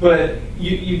 But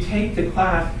you take the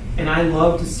class, and I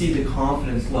love to see the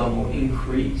confidence level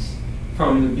increase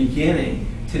from the beginning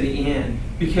to the end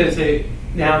because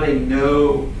now they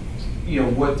know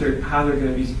how they're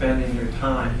going to be spending their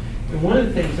time. And one of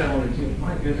the things I want to do,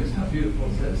 my goodness, how beautiful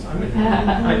is this?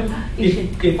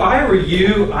 If I were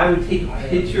you, I would take a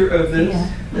picture of this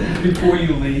before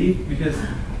you leave because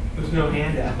there's no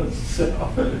handouts. So,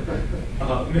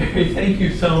 Mary, thank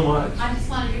you so much. I just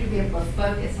wanted you to be able to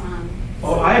focus on.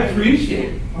 Oh, I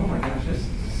appreciate it. Oh my gosh, this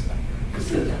is.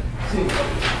 See,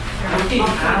 I came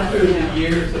after the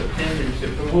years of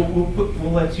penmanship, but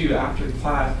we'll let you after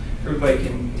class. Everybody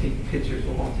can take pictures.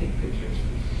 We'll all take pictures.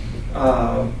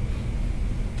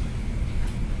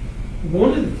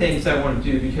 One of the things I want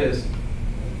to do, because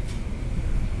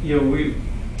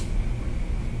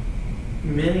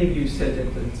many of you said that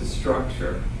it's a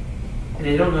structure, and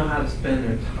they don't know how to spend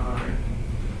their time.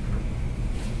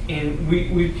 And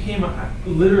we came up,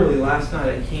 literally last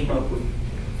night I came up with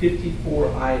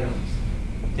 54 items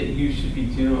that you should be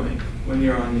doing when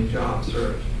you're on your job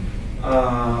search.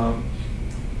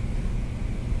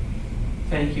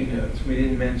 Thank you notes. We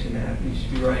didn't mention that. You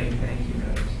should be writing thank you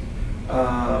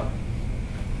notes.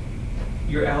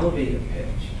 Your elevator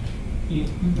pitch,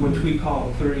 which we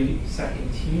call 30-second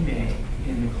teammate,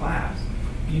 in the class.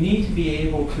 You need to be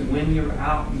able to, when you're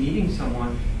out meeting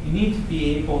someone, you need to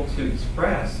be able to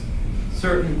express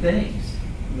certain things.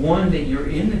 One, that you're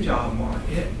in the job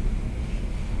market.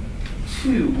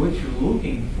 Two, what you're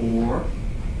looking for.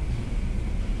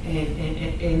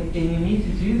 And you need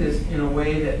to do this in a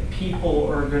way that people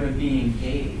are going to be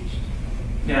engaged.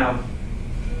 Now,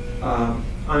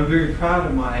 I'm very proud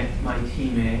of my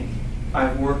teammate.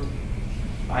 I've worked,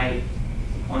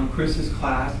 on Chris's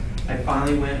class, I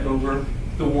finally went over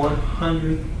the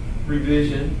 100th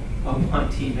revision of my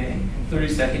teammate,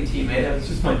 32nd teammate. That was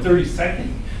just my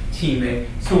 32nd teammate.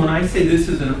 So when I say this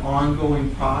is an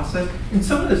ongoing process, and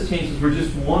some of those changes were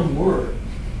just one word.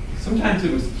 Sometimes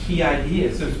it was key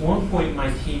ideas. There's one point in my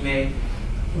teammate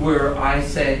where I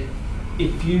said,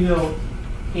 if you know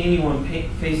anyone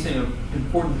facing an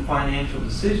important financial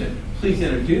decision, please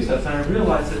introduce us. And I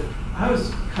realized that I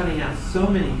was cutting out so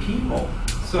many people.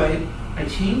 So I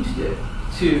changed it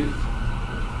to,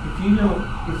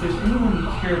 if there's anyone you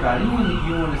care about, anyone that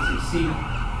you want to succeed,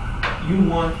 you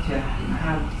want to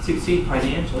have succeed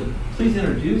financially, please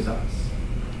introduce us.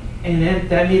 And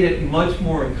that made it much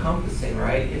more encompassing,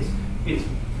 right? It's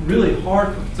really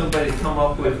hard for somebody to come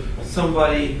up with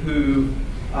somebody who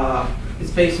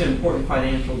is facing an important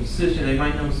financial decision. They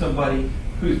might know somebody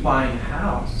who's buying a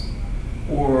house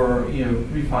or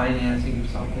refinancing or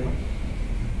something.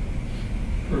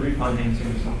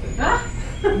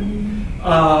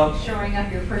 Showing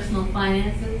up your personal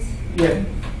finances. Yeah.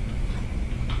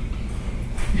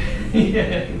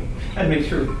 Yeah. I'd make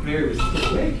sure Mary was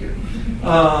still awake here.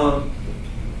 But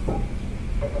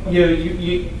you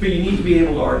need to be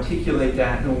able to articulate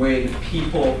that in a way that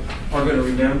people are going to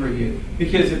remember you.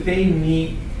 Because if they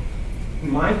meet,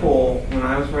 my goal when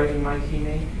I was writing my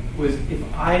teammate was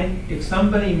if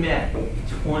somebody met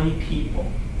 20 people,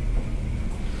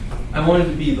 I wanted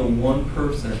to be the one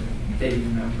person they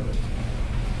remembered.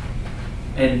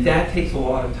 And that takes a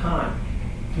lot of time.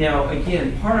 Now,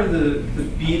 again, part of the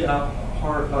beat up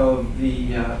part of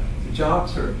the job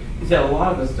search is that a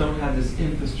lot of us don't have this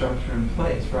infrastructure in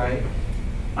place, right?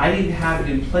 I didn't have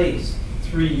it in place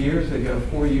 3 years ago,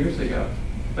 4 years ago,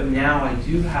 but now I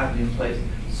do have it in place.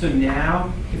 So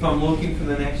now, if I'm looking for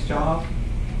the next job,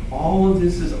 all of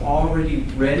this is already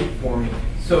ready for me.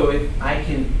 So I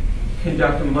can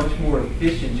conduct a much more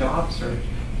efficient job search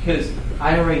because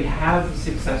I already have the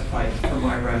success bites for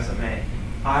my resume.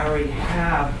 I already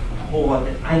have a whole lot.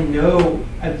 I know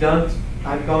I've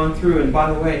gone through, and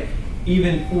by the way,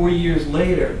 even 4 years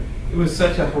later, it was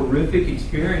such a horrific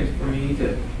experience for me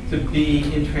to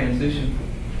be in transition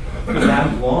for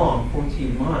that long,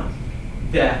 14 months,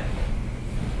 that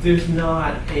there's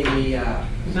not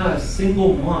a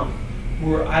single month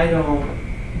where I don't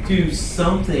do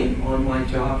something on my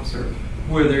job search,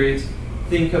 whether it's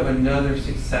think of another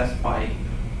success bite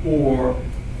or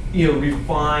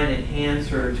refine an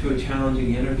answer to a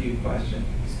challenging interview question.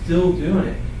 Still doing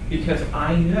it because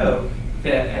I know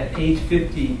that at age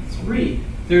 53,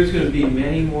 there's going to be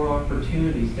many more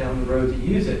opportunities down the road to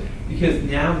use it because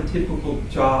now the typical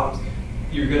jobs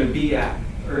you're going to be at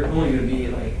are only going to be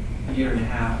like a year and a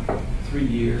half, 3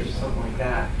 years, something like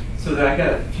that. So that I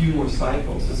got a few more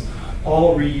cycles. It's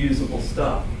all reusable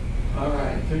stuff. All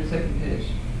right, 32nd page.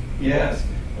 Yes.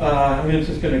 I'm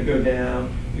just going to go down.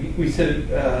 We said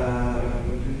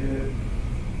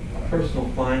personal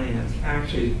finance.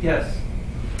 Actually, yes.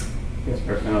 Yes,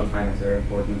 personal finance is very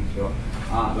important as well.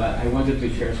 But I wanted to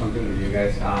share something with you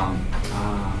guys.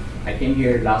 I came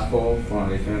here last fall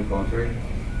from a different country,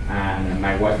 and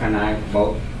my wife and I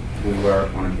both, we were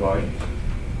unemployed.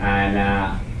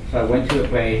 And so I went to a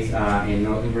place in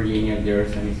Northern Virginia.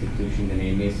 There's an institution, the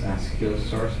name is Skills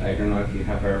Source. I don't know if you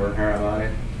have ever heard about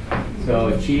it.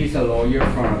 So she's a lawyer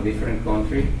from a different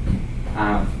country.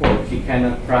 Well, she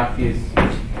cannot practice.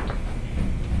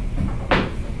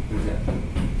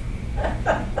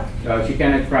 So she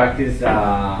cannot practice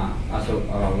as a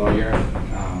lawyer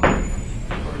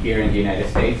here in the United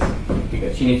States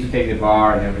because she needs to take the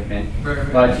bar and everything.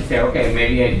 Right. But she said, okay,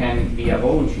 maybe I can be a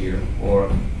volunteer,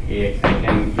 or if I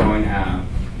can join a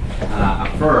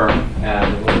firm,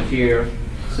 volunteer.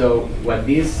 So what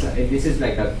this is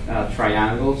like a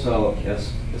triangle. So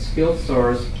a skill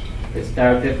source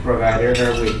started providing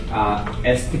her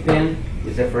with stipend.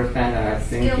 It's the first time that I've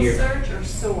seen here. Skill search or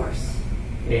source?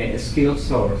 Skill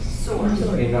source. Source.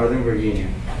 In Northern Virginia.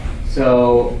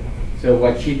 So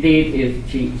what she did is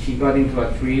she got into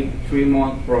a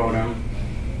three-month program,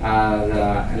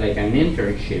 like an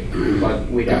internship, but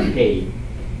without pay.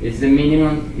 It's the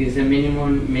minimum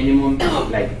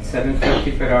like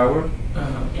 $7.50 per hour.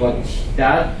 But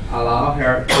that allowed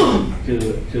her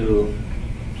to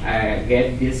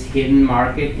get this hidden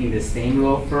market in the same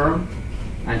law firm,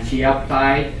 and she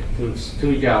applied to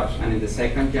 2 jobs, and in the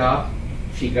second job,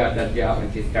 she got that job,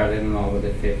 and she started on with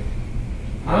the 5th.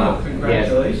 Oh,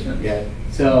 congratulations. Yes.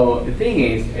 So the thing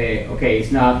is, okay,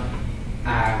 it's not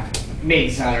a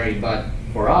big salary, but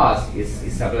for us,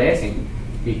 it's a blessing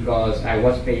because I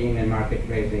was paying the market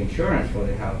rate the insurance for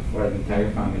the house for the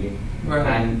entire family, Right.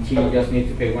 and she just needs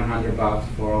to pay $100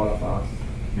 for all of us.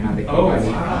 And the Oh,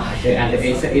 company- wow. And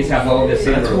it's above the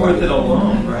silver. That's worth one. it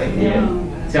alone, right? Yeah.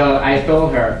 So I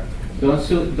told her,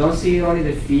 don't see only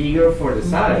the figure for the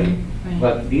salary, Right.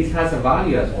 but this has a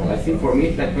value as well. I think for me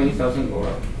it's like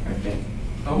 $20,000, I think.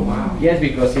 Oh, wow. Yes,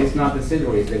 because it's not the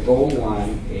silver, it's the gold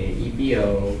one,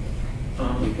 EPO.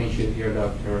 You can choose your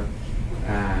doctor,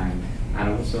 and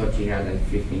also she had like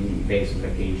 15 days of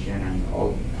vacation and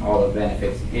all the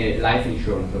benefits, life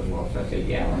insurance as well. So I said,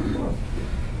 yeah, of course.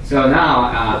 So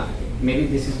now, maybe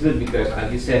this is good because,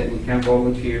 as you said, we can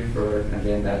volunteer first, and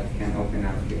then that can open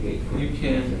up the gate. You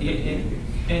can,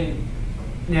 and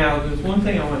now there's one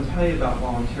thing I want to tell you about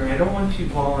volunteering. I don't want you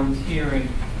volunteering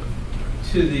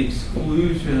to the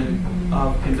exclusion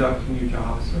of conducting your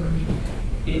job search.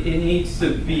 It needs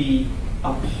to be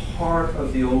a part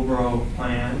of the overall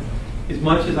plan. As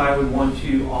much as I would want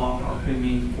you all helping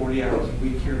me 40 hours a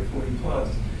week here at 40 plus,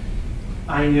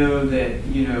 I know that,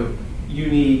 you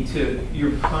need to,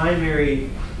 your primary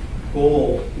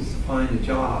goal is to find a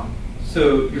job.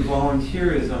 So your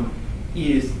volunteerism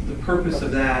is, the purpose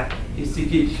of that is to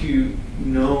get you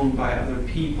known by other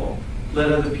people. Let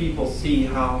other people see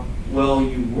how well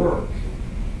you work.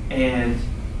 And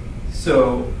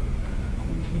so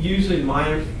usually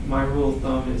my rule of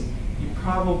thumb is you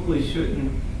probably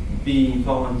shouldn't be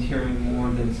volunteering more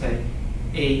than, say,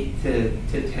 8 to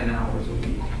 10 hours a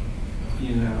week.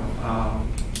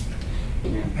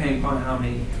 Depending upon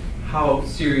how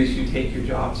serious you take your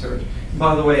job search.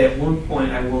 By the way, at one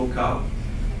point I woke up,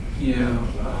 and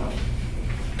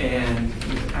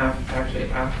it was actually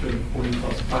after the 40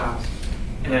 plus class,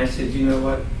 and I said, you know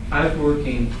what? I was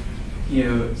working,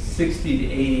 60 to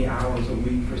 80 hours a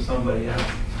week for somebody else.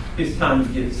 It's time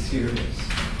to get serious.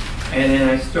 And then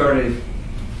I started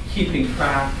keeping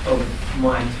track of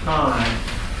my time,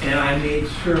 and I made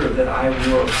sure that I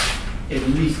worked at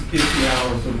least 50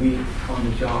 hours a week on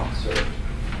the job search.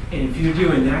 And if you're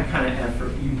doing that kind of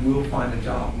effort, you will find a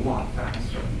job a lot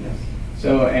faster. Yes.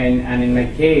 So, and in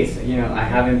my case, I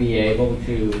haven't been able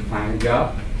to find a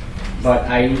job, but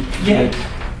I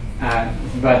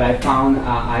found,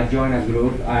 I joined a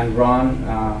group and run,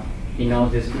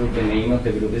 this group, the name of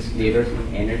the group is Leaders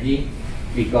in Energy,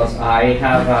 because I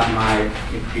have my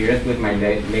experience with my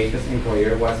latest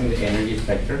employer was in the energy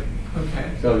sector.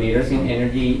 Okay. So Leaders in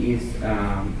Energy is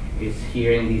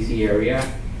here in DC area,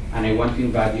 and I want to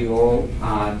invite you all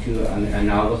to on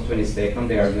August 22nd.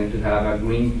 They are going to have a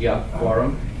green job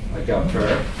forum, a job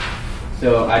fair.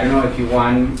 So I don't know if you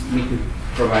want me to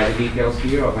provide the details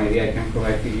here, or maybe I can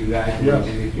provide to you guys. Yes,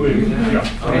 please.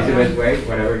 It's the best way,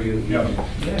 whatever you. Yeah.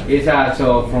 It's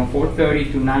so from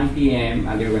 4:30 to 9 p.m.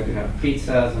 and they're going to have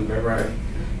pizzas and beverages.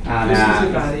 This is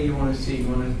the guy that you want to see. You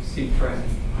want to see Fred.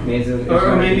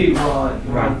 Or maybe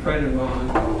Ron, Fred and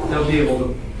Ron. They'll be able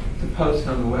to post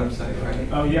on the website, right?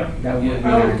 Oh, yeah. That would be Yeah.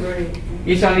 nice. Great.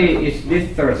 It's this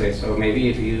Thursday, so maybe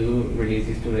if you release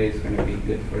this today, it's going to be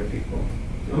good for the people.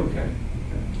 Okay.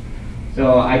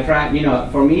 So I try,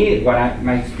 for me,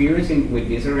 my experience with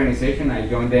this organization, I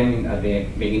joined them at the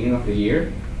beginning of the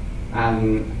year,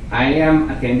 and I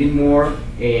am attending more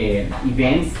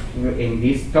events in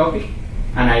this topic,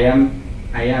 and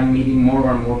I am meeting more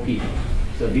and more people.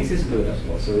 So this is good as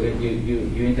well. So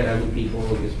you interact with people,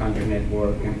 you expand your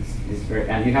network, and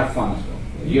and you have fun as well.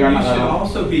 You should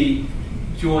also be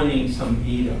joining some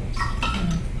meetups.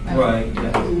 Right.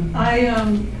 Yes. I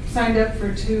signed up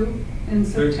for 2 in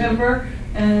September,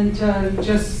 and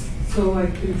just so I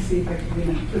can see if I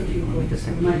can put people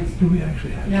Do we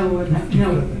actually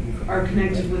have? are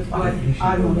connected with what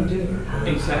I want to do.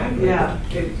 Exactly. Yeah.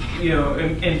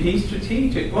 And be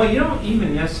strategic. Well, you don't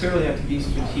even necessarily have to be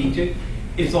strategic.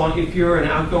 As long if you're an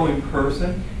outgoing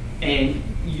person, and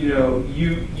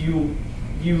you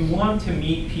want to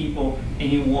meet people, and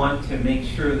you want to make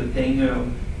sure that they know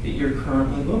that you're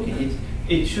currently looking.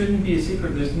 It shouldn't be a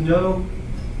secret. There's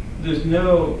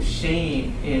no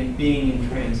shame in being in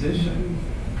transition.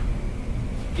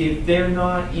 If they're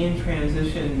not in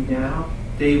transition now,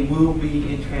 they will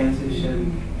be in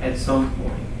transition at some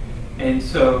point. And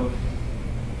so,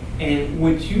 and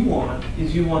what you want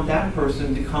is you want that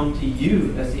person to come to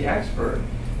you as the expert,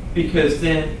 because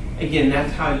then, again,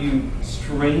 that's how you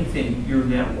strengthen your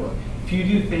network. If if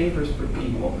you do favors for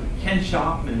people, Ken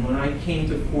Shopman, when I came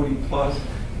to 40 Plus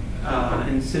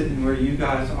and sitting where you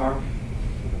guys are,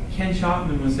 Ken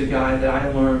Shopman was the guy that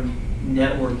I learned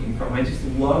networking from. I just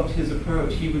loved his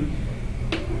approach. He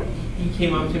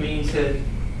came up to me and said,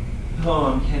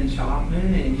 "Hello, I'm Ken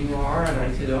Shopman, and you are?" And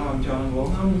I said, "Oh, I'm John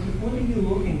Wilhelm." He said, "What are you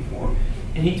looking for?"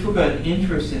 And he took an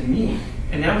interest in me.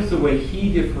 And that was the way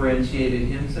he differentiated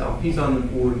himself. He's on the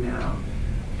board now.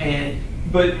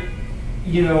 But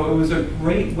you know, it was a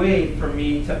great way for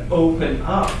me to open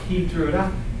up. He drew it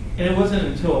up. And it wasn't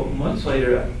until much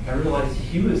later I realized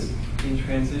he was in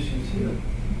transition too.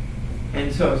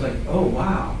 And so I was like, oh,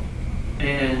 wow.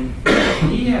 And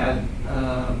he has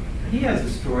a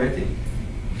story. I think,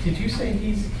 did you say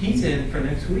he's in for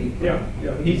next week? Yeah.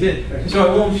 He's in.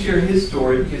 So I won't share his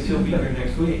story because he'll be here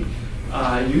next week.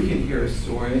 You can hear his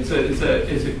story. It's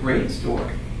a great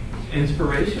story,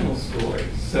 inspirational story.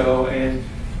 So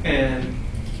and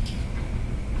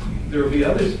there will be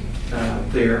others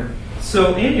there.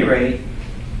 So, at any rate,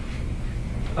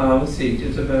 let's see,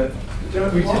 just about.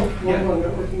 John, one more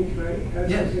networking, can I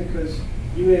add something? Because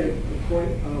you made a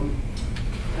point,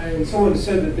 and someone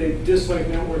said that they dislike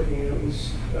networking, and it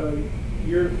was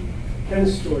your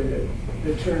Ken's story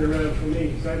that turned around for me,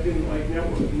 because I didn't like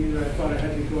networking either. I thought I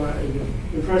had to go out and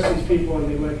impress these people, and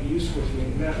they might be useful to me,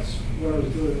 and that's what I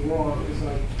was doing wrong, is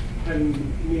like having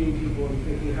meeting people and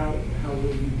thinking, how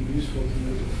will you be useful to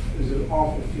me? It was an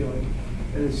awful feeling.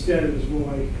 And instead it was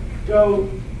more like, go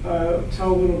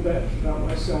tell a little bit about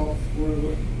myself,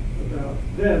 or about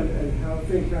them, and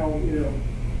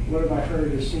what have I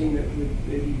heard or seen that would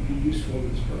maybe be useful to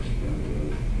this person down the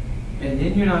road. And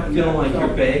then you're not feeling like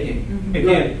you're begging. Mm-hmm.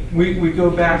 Again, we go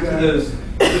back to those,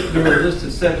 there were a list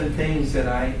of 7 things that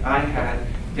I had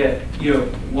that,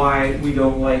 why we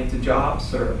don't like the job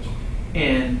search.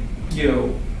 And,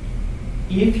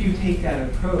 if you take that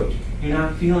approach, you're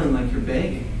not feeling like you're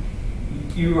begging.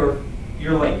 You're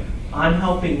like, I'm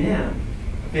helping them.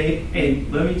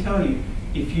 And let me tell you,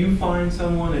 if you find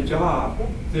someone a job,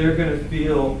 they're going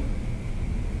to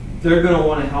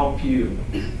want to help you.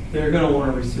 They're going to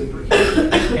want to reciprocate.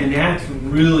 And that's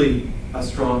really a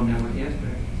strong network. Yes,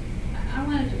 Mary? I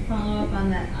wanted to follow up on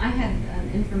that. I had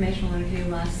an informational interview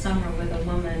last summer with a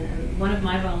woman, and one of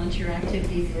my volunteer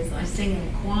activities is I sing in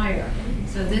a choir.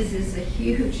 So this is a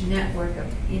huge network of,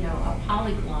 a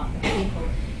polyglot of people.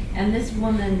 And this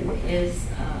woman is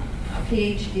a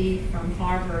PhD from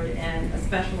Harvard and a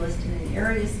specialist in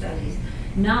area studies.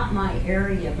 Not my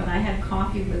area, but I had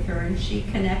coffee with her, and she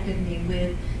connected me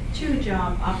with 2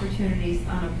 job opportunities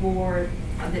on a board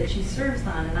that she serves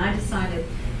on, and I decided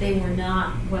they were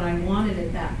not what I wanted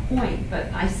at that point,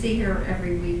 but I see her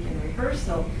every week in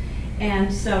rehearsal.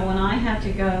 And so when I had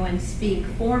to go and speak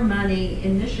for money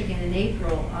in Michigan in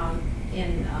April, I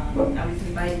was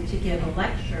invited to give a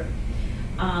lecture.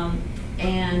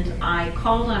 And I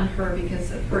called on her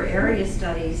because of her area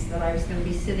studies that I was going to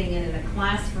be sitting in a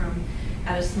classroom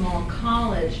at a small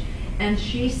college. And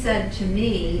she said to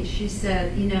me,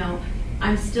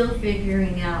 I'm still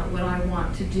figuring out what I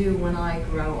want to do when I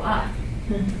grow up.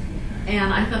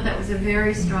 And I thought that was a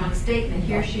very strong statement.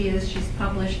 Here she is, she's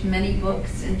published many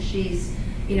books, and she's,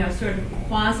 sort of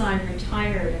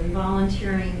quasi-retired and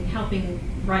volunteering, helping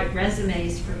write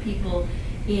resumes for people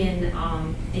in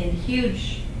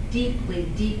huge,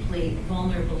 deeply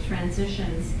vulnerable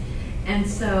transitions. And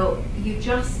so you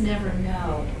just never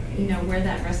know, where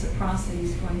that reciprocity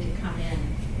is going to come in.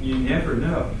 You never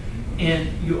know. And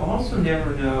you also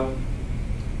never know,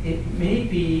 it may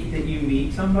be that you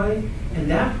meet somebody and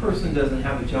that person doesn't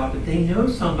have a job, but they know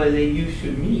somebody that you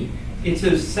should meet. It's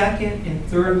those 2nd and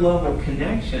 3rd level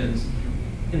connections,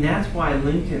 and that's why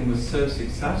LinkedIn was so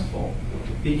successful,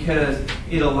 because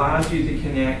it allows you to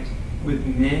connect with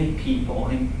many people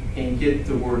and get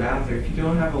the word out there. If you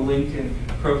don't have a LinkedIn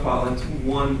profile, that's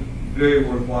one very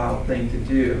worthwhile thing to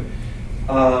do.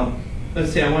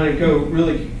 Let's see, I want to go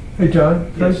really... Hey John,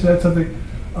 can I just add something?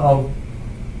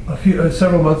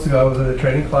 Several months ago, I was in a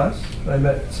training class. I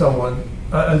met someone,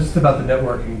 just about the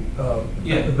networking,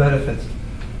 the benefits.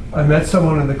 I met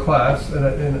someone in the class, and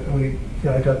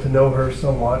I got to know her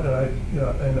somewhat,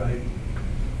 and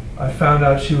I found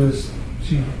out she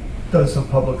does some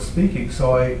public speaking.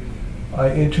 So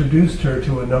I introduced her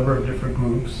to a number of different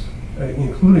groups,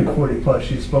 including 40 Plus.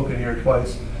 She's spoken here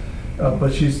twice,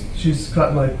 but she's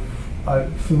gotten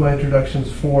through my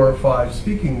introductions 4 or 5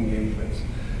 speaking engagements.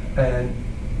 And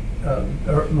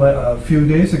a few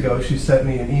days ago, she sent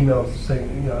me an email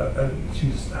saying,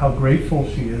 how grateful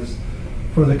she is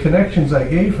for the connections I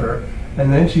gave her,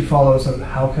 and then she follows up,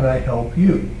 how can I help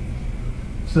you?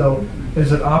 So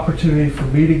there's an opportunity for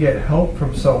me to get help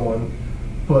from someone,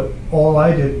 but all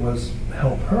I did was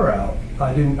help her out.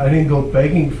 I didn't go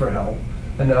begging for help,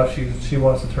 and now she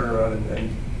wants to turn around and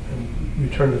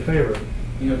return the favor.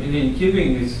 You know, and in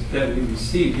giving is that we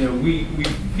receive, you know, we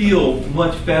feel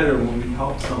much better when we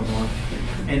help someone.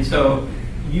 And so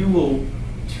you will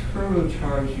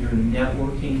turbocharge your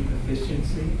networking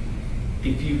efficiency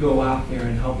if you go out there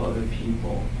and help other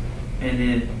people. And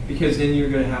then, because then you're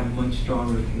going to have much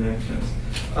stronger connections.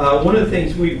 One of the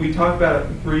things we talked about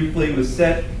briefly was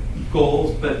set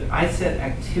goals, but I set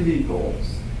activity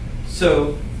goals.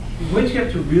 So what you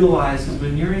have to realize is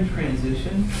when you're in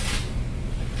transition,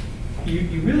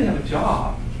 you really have a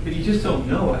job, but you just don't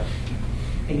know it.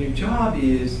 And your job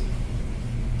is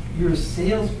you're a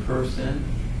salesperson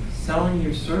selling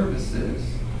your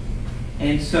services.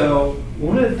 And so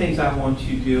one of the things I want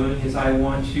you doing is I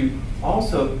want you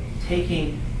also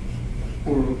taking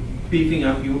or beefing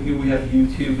up, we have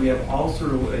YouTube, we have all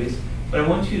sort of ways, but I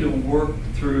want you to work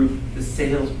through the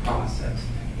sales process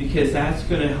because that's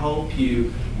going to help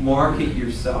you market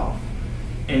yourself.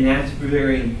 And that's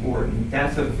very important.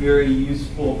 That's a very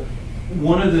useful,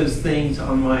 one of those things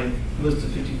on my list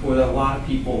of 54 that a lot of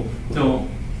people don't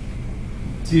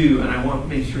do, and I want to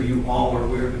make sure you all are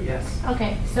aware of it. Yes?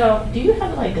 Okay, so do you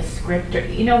have like a script, or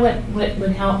you know what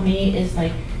would help me is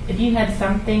like if you had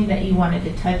something that you wanted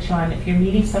to touch on, if you're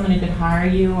meeting someone who could hire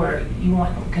you or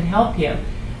could help you,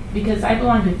 because I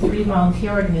belong to 3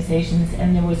 volunteer organizations,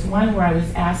 and there was one where I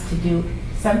was asked to do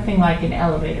something like an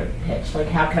elevator pitch, like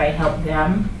how could I help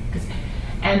them?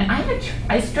 And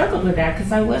I struggled with that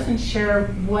because I wasn't sure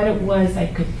what it was I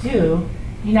could do.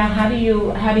 You know, how do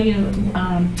you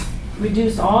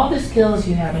reduce all the skills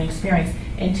you have and experience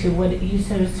into what you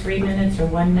said was 3 minutes or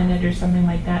 1 minute or something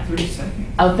like that? 30 seconds.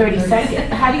 Oh, 30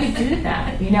 seconds. How do you do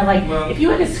that? You know, like if you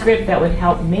had a script that would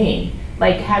help me,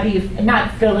 like how do you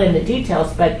not fill in the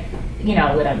details, but you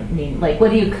know what I mean? Like what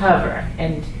do you cover?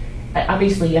 And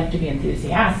obviously you have to be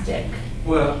enthusiastic.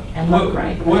 Well, and look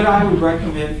right. What I would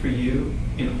recommend for you,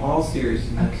 in all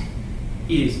seriousness,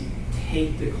 is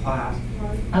take the class.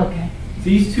 Okay.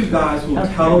 These 2 guys will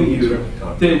tell you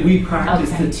that we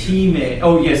practice the teammate.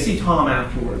 Oh yeah, see Tom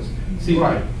afterwards. See,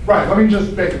 right. Let me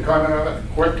just make a comment on that. A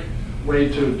quick way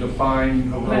to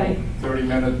define a little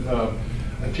 30-minute.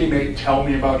 A teammate. Tell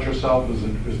me about yourself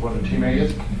is what a teammate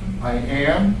is. I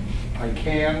am. I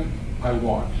can. I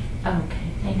want.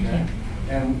 Okay. Thank you.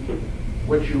 And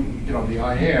what you know, the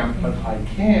I am, but I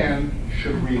can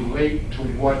should relate to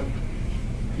what,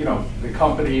 you know, the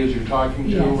company is you're talking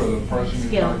to or the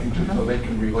person you're talking to, so they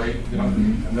can relate, you know,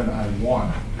 and then I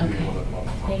want to be able to love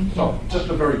them. Thank you. So just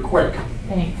a very quick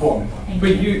formula.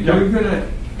 But you're going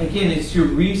to, again, it's you're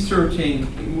researching,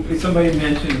 somebody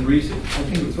mentioned research, I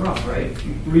think it was Rob, right?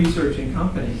 Researching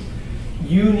companies.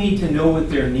 You need to know what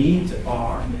their needs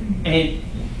are. And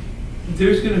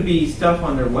there's going to be stuff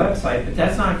on their website, but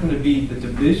that's not going to be the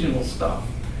divisional stuff,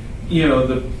 you know,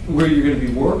 where you're going to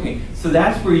be working. So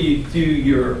that's where you do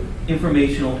your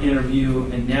informational interview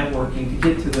and networking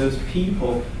to get to those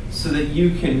people so that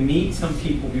you can meet some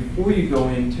people before you go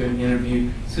into an interview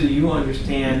so you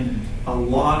understand a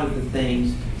lot of the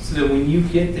things so that when you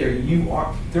get there,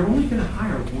 they're only going to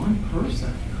hire one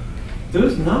person.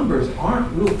 Those numbers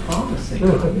aren't real promising.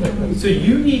 So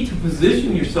you need to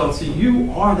position yourself so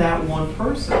you are that one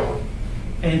person.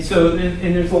 And so,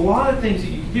 and there's a lot of things that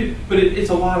you can do, but it's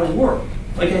a lot of work.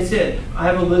 Like I said, I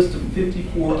have a list of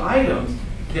 54 items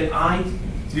that I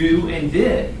do and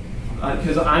did.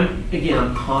 Because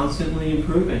I'm constantly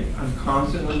improving. I'm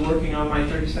constantly working on my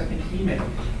 30-second email.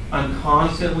 I'm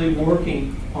constantly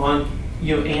working on,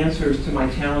 answers to my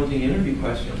challenging interview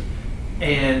questions.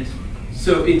 And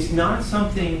so it's not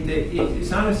something that, it's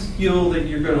not a skill that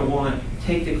you're going to want to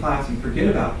take the class and forget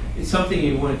about. It's something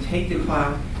you want to take the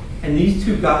class, and these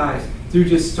 2 guys, they're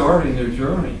just starting their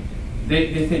journey.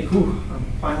 They think, ooh, I'm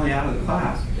finally out of the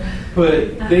class.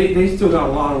 But they still got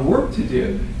a lot of work to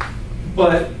do.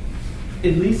 But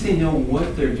at least they know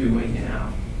what they're doing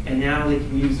now. And now they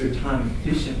can use their time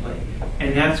efficiently.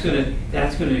 And that's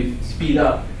gonna speed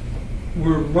up.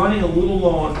 We're running a little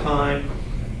low on time.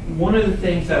 One of the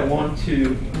things I'm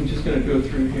just going to go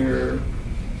through here.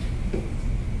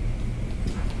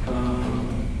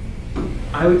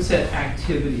 I would set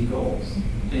activity goals.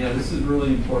 This is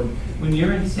really important. When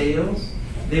you're in sales,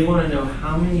 they want to know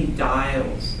how many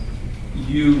dials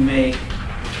you make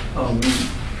a week.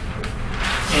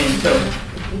 And so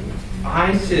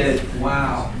I said,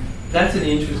 wow, that's an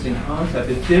interesting concept.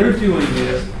 If they're doing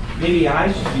this, maybe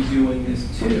I should be doing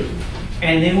this too.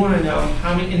 And they want to know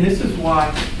how many, and this is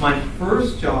why my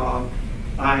first job,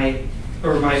 my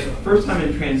first time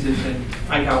in transition,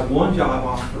 I got 1 job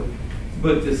offer.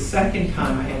 But the second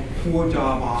time, I had 4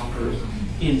 job offers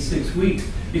in 6 weeks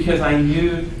because I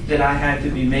knew that I had to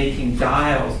be making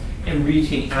dials and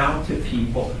reaching out to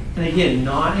people. And again,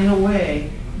 not in a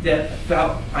way that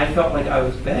I felt like I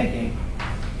was begging,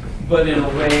 but in a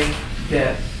way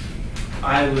that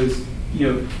I was,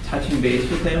 touching base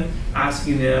with them,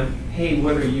 asking them, hey,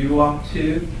 what are you up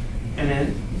to? And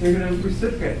then they're going to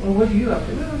reciprocate. Well, what are you up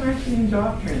to? Well, I'm actually in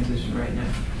job transition right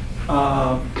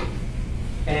now.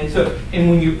 And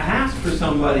when you ask for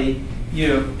somebody,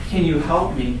 can you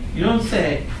help me? You don't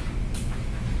say,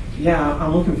 yeah,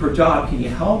 I'm looking for a job, can you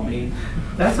help me?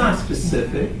 That's not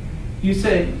specific. You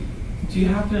say, do you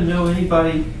happen to know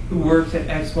anybody who works at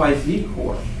XYZ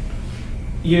Corp?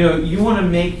 You want to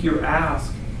make your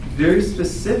ask very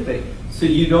specific so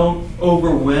you don't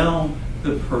overwhelm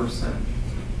the person.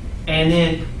 And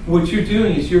then what you're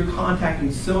doing is you're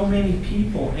contacting so many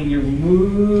people and you're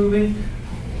moving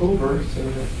over so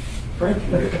that Frank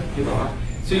can get off.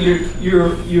 So you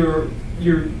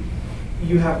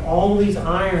have all these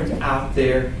irons out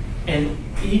there, and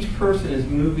each person is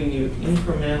moving you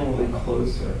incrementally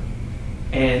closer.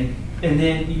 And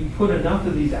then you put enough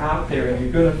of these out there, and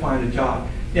you're going to find a job.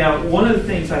 Now, one of the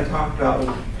things I talked about,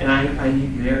 and I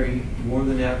need Mary more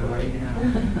than ever right now.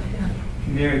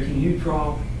 Mary, can you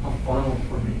draw a funnel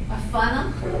for me? A funnel?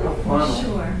 A funnel.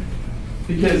 Sure.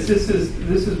 Because this is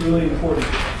really important.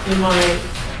 In my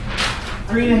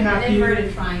 3.5 years. An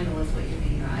inverted triangle is what you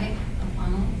mean, right? A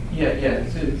funnel? Yeah.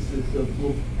 It's a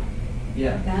little.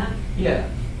 Yeah. Like that? Yeah.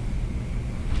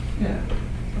 Yeah.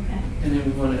 Okay. And then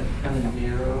we want to kind of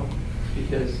narrow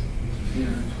because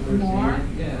towards More? the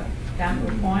end. Yeah. Down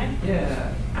to a point?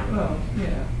 Yeah. Well,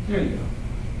 yeah. There you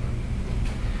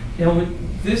go. Now,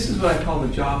 this is what I call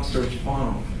the job search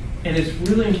funnel. And it's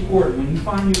really important when you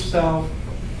find yourself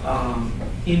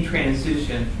in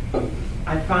transition.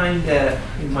 I find that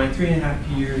in my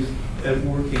 3.5 years of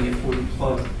working at 40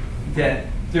 Plus, that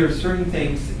there are certain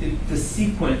things, the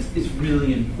sequence is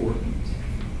really important.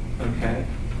 Okay?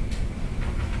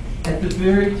 At the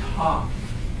very top,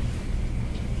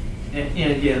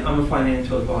 and again, I'm a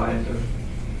financial advisor,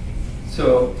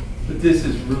 but this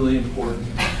is really important.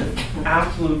 The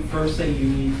absolute first thing you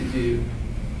need to do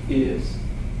is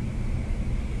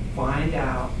find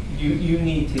out, you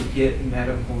need to get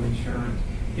medical insurance.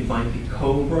 It might be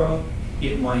COBRA,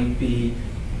 it might be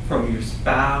from your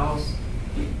spouse,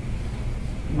 it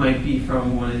might be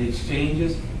from one of the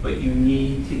exchanges, but you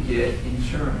need to get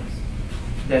insurance.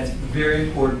 That's very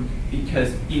important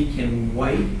because it can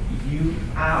wipe you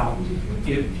out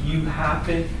if you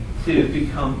happen to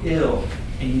become ill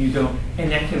and you don't, and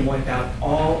that can wipe out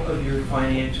all of your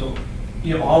financial,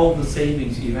 all of the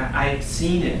savings you have. I've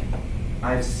seen it.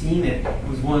 It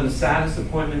was one of the saddest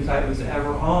appointments I was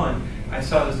ever on. I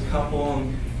saw this couple,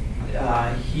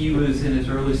 and he was in his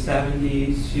early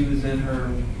 70s, she was in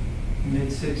her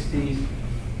mid-60s,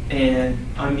 and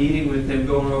I'm meeting with them,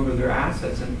 going over their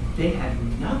assets, and they had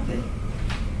nothing.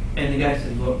 And the guy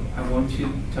said, look, I want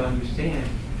you to understand,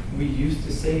 we used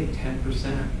to save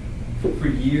 10% for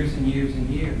years and years and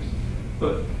years.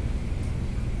 But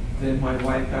then my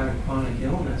wife got a chronic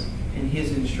illness, and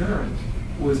his insurance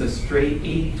was a straight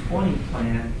 80-20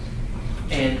 plan.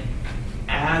 And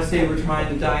as they were trying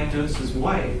to diagnose his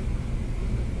wife,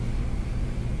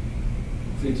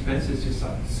 the expenses just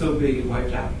got so big it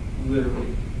wiped out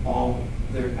literally all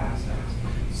their assets.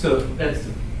 So that's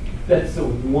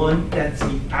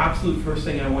the absolute first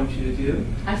thing I want you to do.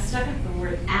 I stuck up the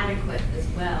word adequate as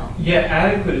well. Yeah,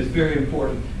 adequate is very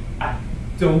important.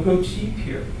 Don't go cheap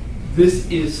here. This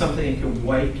is something that can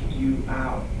wipe you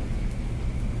out.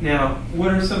 Now,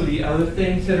 what are some of the other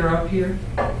things that are up here?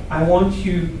 I want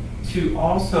you to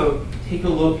also take a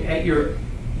look at your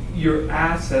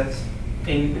assets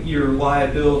and your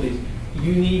liabilities.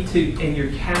 You need to, and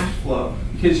your cash flow,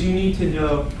 because you need to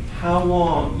know how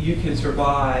long you can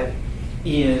survive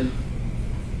in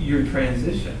your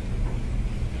transition.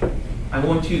 I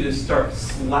want you to start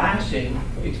slashing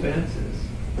expenses.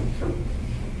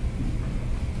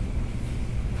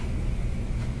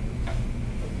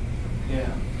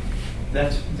 Yeah,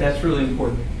 that's really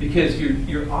important because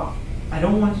I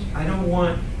don't want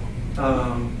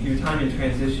your time in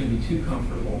transition to be too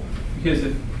comfortable, because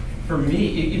for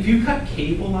me, if you cut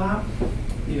cable out,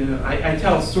 I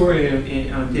tell a story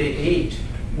on day 8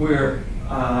 where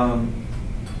I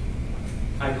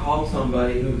called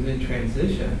somebody who was in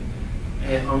transition,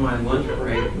 and on my lunch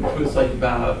break, which was like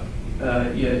about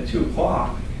 2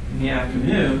 o'clock in the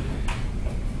afternoon,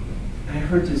 I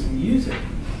heard this music.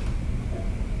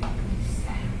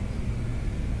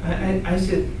 I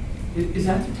said, is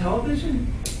that the television?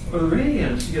 or the radio?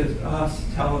 And she goes, oh, it's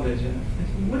television. I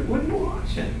said, what are you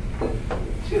watching?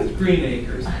 She goes, Green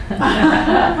Acres.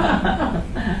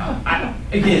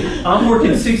 Again, I'm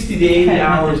working 60 to 80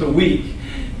 hours a week,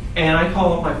 and I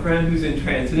call up my friend who's in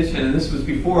transition, and this was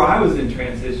before I was in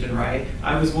transition, right?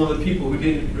 I was one of the people who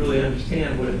didn't really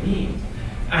understand what it means.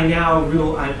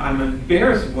 I'm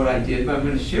embarrassed of what I did, but I'm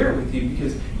going to share it with you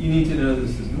because you need to know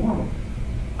this is normal.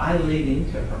 I laid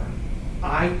into her.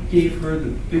 I gave her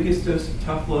the biggest dose of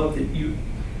tough love that you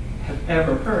have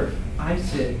ever heard. I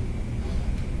said,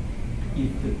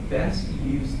 if the best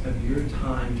use of your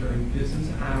time during business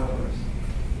hours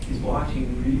is watching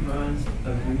reruns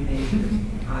of Green Acres,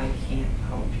 I can't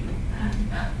help you.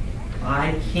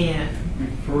 I can't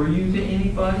refer you to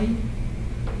anybody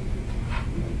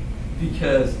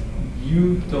because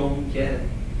you don't get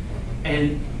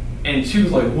it. And she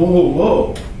was like,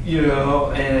 whoa,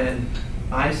 and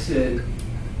I said,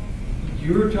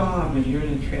 your job when you're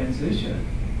in transition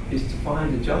is to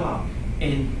find a job,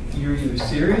 and you're either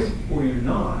serious or you're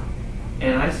not.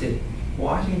 And I said,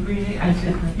 watching Green Acres? I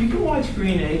said, you can watch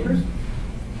Green Acres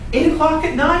 8 o'clock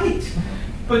at night,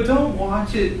 but don't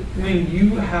watch it when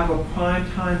you have a prime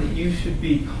time that you should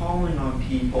be calling on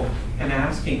people and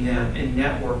asking them and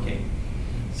networking.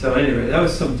 So anyway, that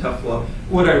was some tough love.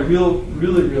 What I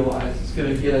really realized is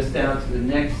going to get us down to the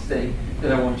next thing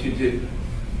that I want you to do.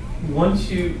 Once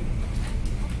you,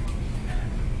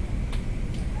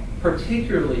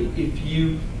 particularly if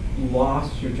you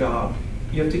lost your job,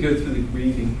 you have to go through the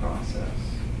grieving process.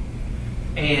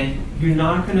 And you're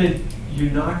not going to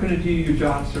do your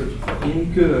job search any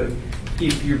good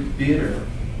if you're bitter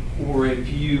or if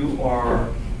you are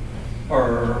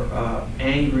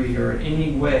angry or in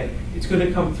any way. It's going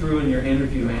to come through in your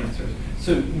interview answers.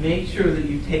 So make sure that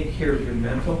you take care of your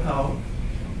mental health.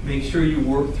 Make sure you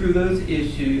work through those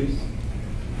issues,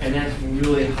 and that's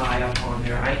really high up on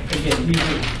there. Again, these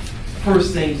are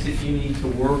first things that you need to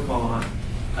work on.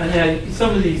 And then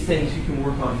some of these things you can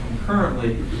work on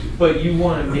concurrently, but you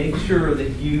want to make sure that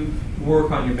you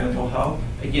work on your mental health.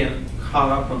 Again,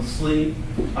 caught up on sleep.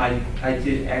 I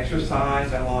did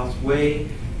exercise. I lost weight.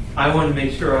 I wanted to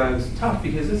make sure I was tough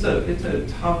because it's a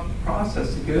tough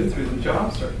process to go through the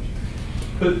job search.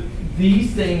 But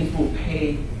these things will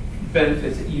pay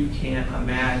benefits that you can't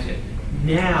imagine.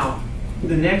 Now,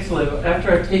 the next level,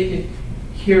 after I've taken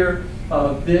care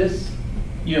of this,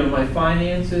 my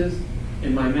finances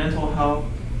and my mental health,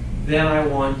 then I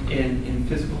want, in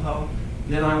physical health,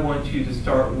 then I want you to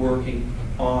start working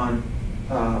on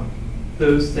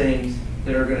those things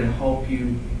that are going to help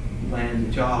you land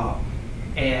a job.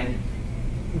 And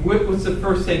what's the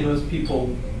first thing most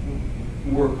people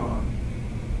work on?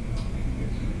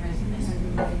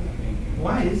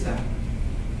 Why is that?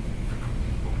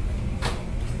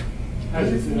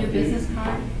 New business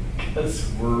card?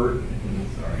 Because we're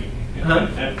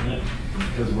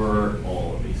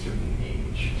all of a certain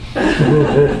age.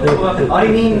 Well, I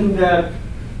mean that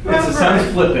it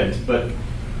sounds flippant, but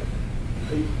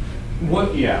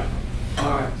what? Yeah.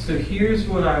 All right. So here's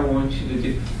what I want you to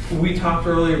do. We talked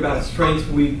earlier about strengths,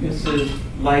 weaknesses,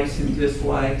 likes and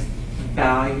dislikes,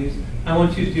 values. I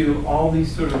want you to do all these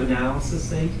sort of analysis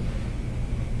things.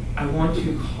 I want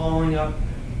you calling up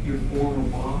your former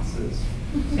bosses,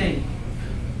 saying,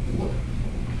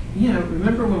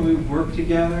 remember when we worked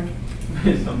together?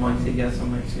 Some might say yes,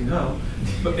 some might say no.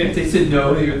 But if they said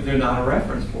no, they're not a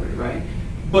reference for you, right?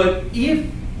 But if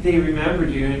they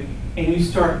remembered you and you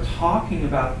start talking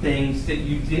about things that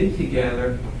you did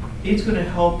together, it's going to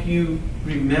help you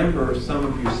remember some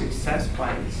of your success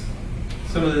bites,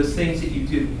 some of those things that you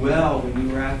did well when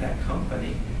you were at that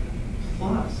company.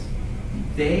 Plus,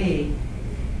 they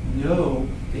know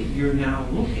that you're now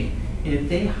looking. And if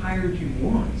they hired you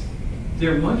once,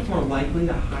 they're much more likely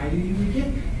to hire you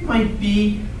again. It might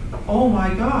be, oh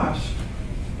my gosh,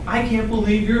 I can't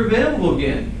believe you're available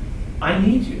again. I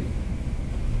need you.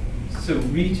 So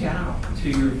reach out to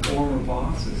your former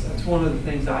bosses. That's one of the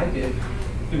things I did.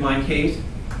 In my case,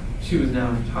 she was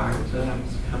now retired, so that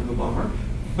was kind of a bummer.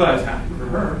 But I was happy for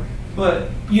her.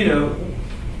 But,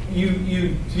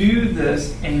 you do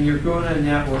this and you're going to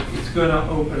network. It's going to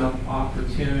open up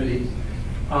opportunities.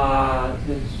 Call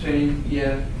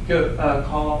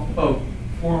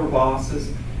former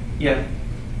bosses. Yeah.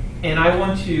 And I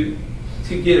want you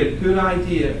to get a good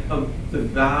idea of the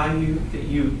value that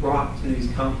you've brought to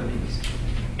these companies.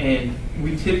 And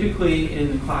we typically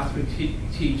in the class we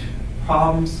teach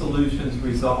problem, solutions,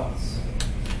 results.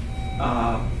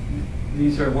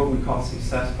 These are what we call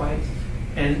success bites.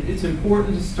 And it's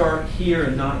important to start here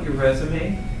and not your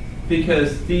resume,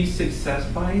 because these success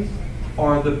bites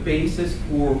are the basis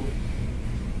for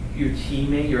your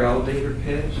teammate, your elevator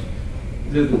pitch.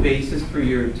 They're the basis for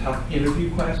your tough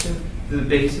interview questions. They're the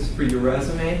basis for your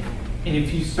resume. And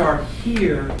if you start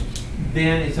here,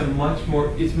 then it's much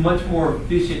more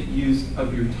efficient use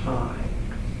of your time.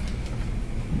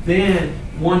 Then,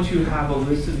 once you have a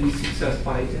list of these success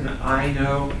bites, and I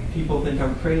know people think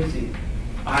I'm crazy,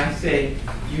 I say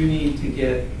you need to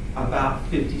get about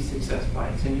 50 success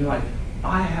bites. And you're like,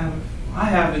 I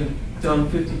haven't done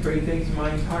 50 great things in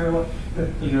my entire life.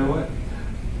 You know what?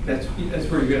 That's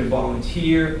where you're going to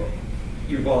volunteer.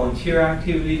 Your volunteer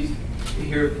activities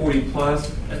here at 40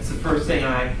 plus. That's the first thing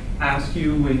I ask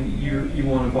you when you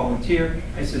want to volunteer.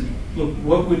 I said, look,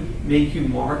 what would make you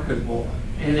marketable?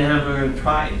 And then I'm going to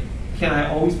try. Can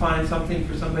I always find something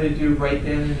for somebody to do right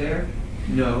then and there?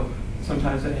 No.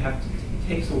 Sometimes it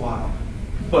takes a while.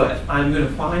 But I'm going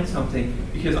to find something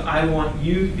because I want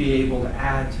you to be able to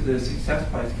add to those success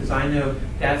bites, because I know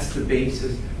that's the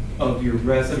basis of your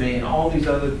resume and all these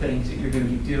other things that you're going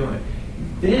to be doing.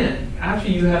 Then, after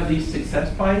you have these success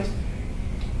bites,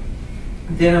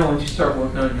 then I want you to start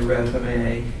working on your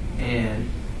resume and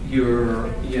your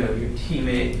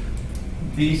teammate,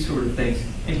 these sort of things.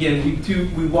 Again,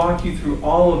 we walk you through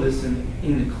all of this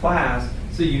in the class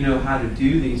so you know how to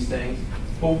do these things.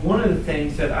 But one of the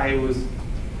things that I was,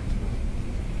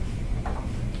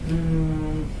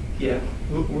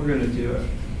 we're going to do it.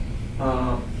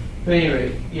 But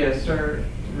anyway, start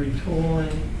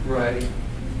retooling, right.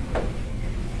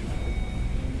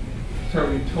 Start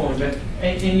retooling.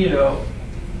 And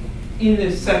in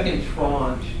this second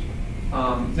tranche,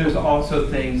 there's also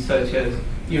things such as,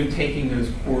 taking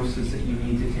those courses that you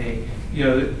need to take.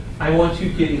 I want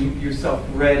you getting yourself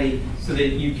ready so that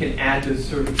you can add those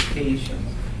certifications.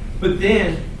 But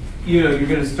then, you're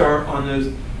going to start on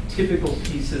those typical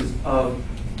pieces of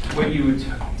what you would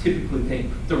typically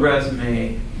think: the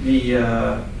resume, the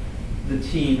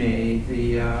teammate,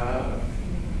 the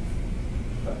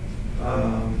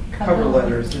cover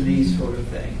letters, and these sort of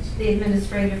things. The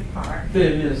administrative part.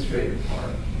 The administrative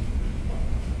part.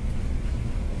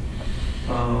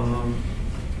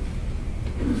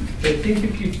 I think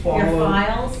if you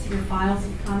follow your files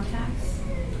of contacts.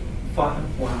 Wow.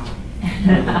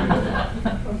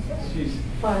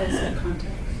 Files and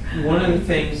contacts. One of the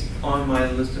things on my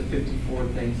list of 54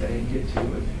 things I didn't get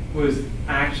to was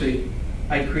actually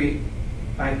I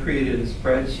created a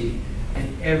spreadsheet,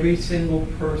 and every single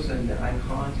person that I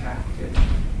contacted,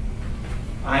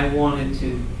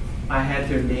 I had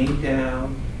their name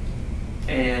down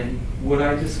and what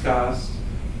I discussed,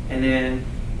 and then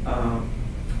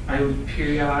I would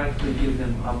periodically give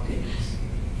them updates,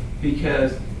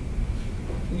 because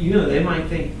they might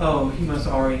think, oh, he must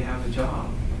already have a job.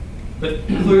 But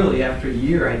clearly after a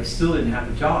year, I still didn't have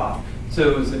a job. So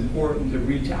it was important to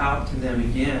reach out to them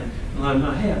again and let them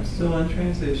know, hey, I'm still in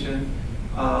transition.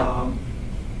 And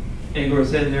of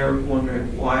course, then they're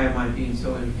wondering, why am I being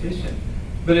so inefficient?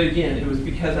 But again, it was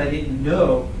because I didn't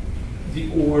know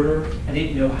the order. I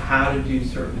didn't know how to do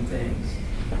certain things.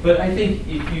 But I think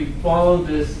if you follow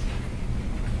this,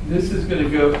 this is going to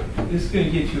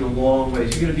get you a long way.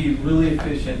 You're going to be really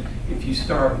efficient if you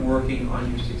start working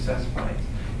on your success bites.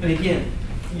 And again,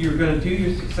 you're going to do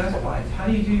your success bites. How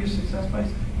do you do your success bites?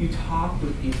 You talk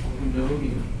with people who know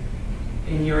you,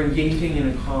 and you're engaging in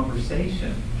a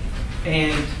conversation.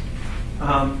 And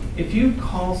if you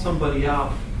call somebody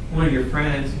out, one of your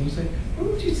friends, and you say,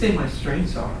 what would you say my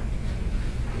strengths are?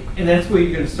 And that's where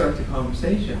you're going to start the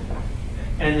conversation.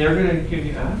 And they're going to give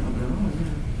you, I don't know.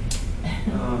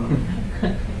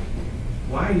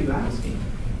 Why are you asking?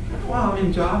 Well, I'm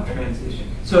in job transition.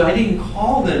 So I didn't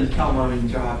call them to tell them I'm in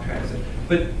job transition,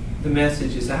 but the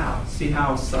message is out. See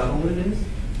how subtle it is?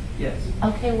 Yes.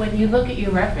 Okay, when you look at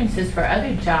your references for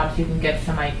other jobs, you can get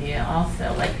some idea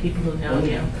also, like people who know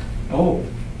you. Oh,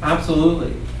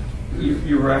 absolutely.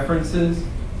 Your references,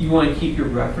 you want to keep your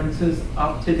references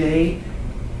up to date.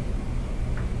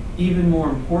 Even more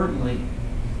importantly,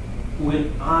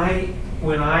 when I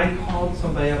called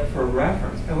somebody up for a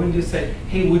reference, I wouldn't just say,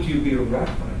 hey, would you be a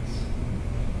reference?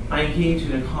 I engaged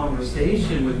in a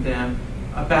conversation with them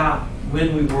about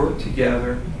when we worked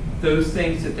together, those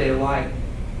things that they liked.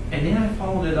 And then I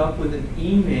followed it up with an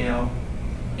email,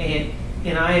 and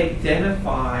I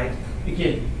identified,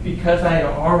 again, because I had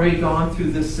already gone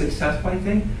through this success bite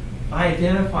thing, I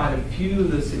identified a few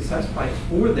of the success bites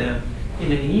for them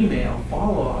in an email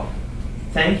follow-up,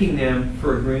 thanking them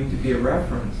for agreeing to be a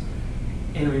reference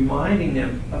and reminding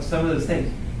them of some of those things.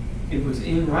 It was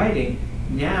in writing.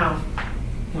 Now,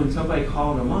 when somebody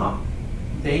called them up,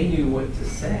 they knew what to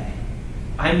say.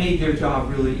 I made their job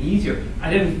really easier. I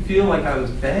didn't feel like I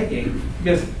was begging,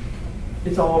 because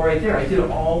it's all right there. I did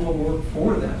all the work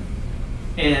for them.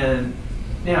 And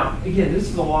now, again, this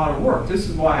is a lot of work. This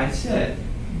is why I said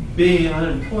being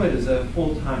unemployed is a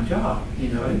full-time job. You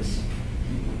know, it's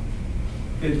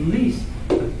at least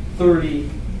a 30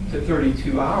 to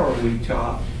 32 hour week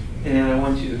job. And then I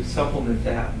want you to supplement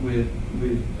that with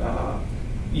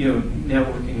you know,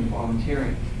 networking and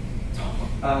volunteering.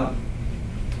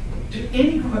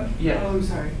 Any questions? Yes. Oh, I'm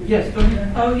sorry. Yes, go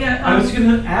ahead. Oh, yeah. I was going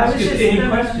to ask was if just any gonna-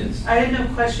 questions. I had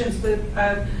no questions, but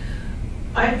I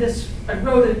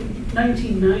wrote a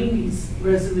 1990s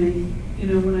resume, you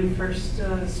know, when I first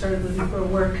started looking for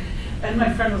work. And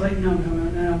my friend was like, no, no, no,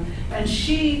 no. And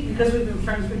she, because we've been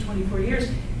friends for 24 years,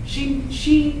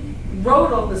 she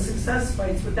wrote all the success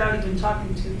fights without even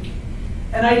talking to me.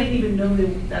 And I didn't even know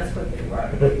that that's what they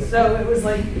were. So it was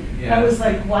like, Yeah. I was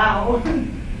like, wow.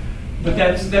 But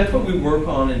that's what we work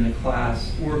on in the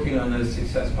class, working on those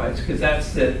success bites, because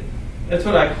that's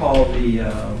what I call the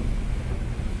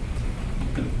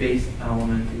base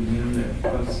element, the unit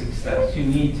of success. You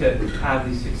need to have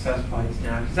these success bites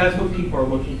now, because that's what people are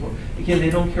looking for. Again, they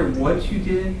don't care what you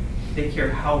did, they care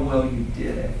how well you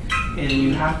did it. And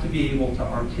you have to be able to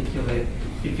articulate.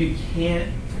 If you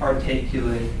can't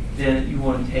articulate, then you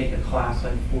want to take a class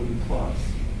like 40 plus.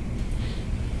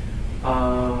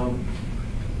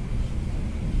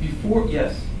 Before,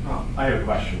 yes, Rob. I have a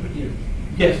question with you.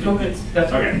 Yes, go ahead.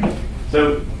 That's Okay.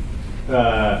 So,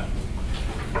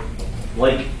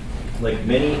 like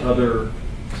many other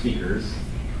speakers,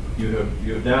 you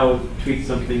have now tweaked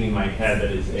something in my head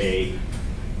that is a,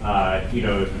 you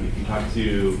know, if you talk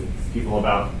to people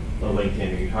about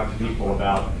LinkedIn, or you talk to people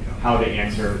about how to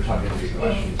answer talk interview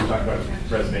questions, talk about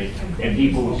resumes, and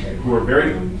people who are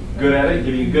very good at it,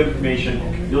 giving you good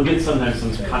information, you'll get sometimes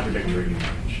some contradictory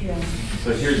information.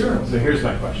 So here's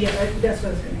my question. Yeah, that's what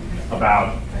I was going to ask.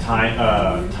 About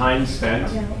time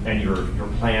spent and your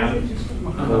plan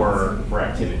for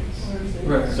activities.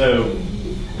 Right. So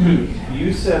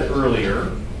you said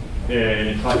earlier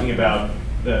in talking about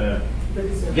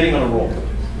getting on a roll,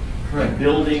 Right.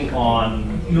 building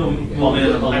on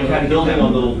Momentum. building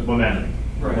on the momentum.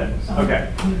 Right.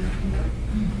 Okay.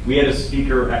 We had a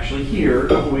speaker actually here a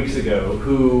couple weeks ago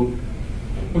who,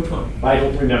 Which one? I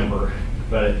don't remember,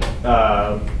 but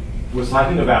was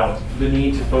talking about the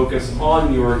need to focus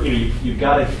on your, you know, you've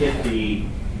got to hit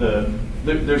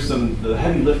there's the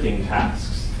heavy lifting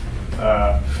tasks,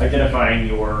 identifying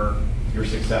your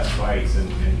success bites and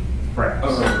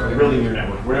perhaps building your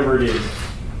network, whatever it is.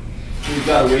 You've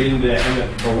got to wait into that.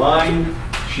 And the line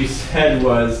she said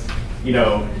was, you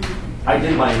know, I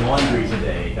did my laundry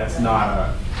today. That's not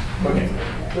a, okay,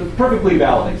 a perfectly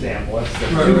valid example. That's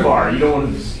too far. You don't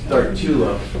want to start too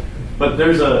low. But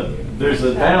there's a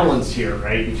balance here,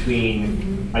 right,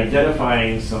 between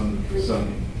identifying some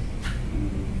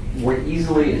more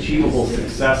easily achievable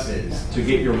successes to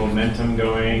get your momentum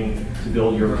going, to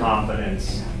build your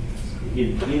confidence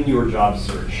in your job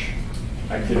search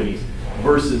activities,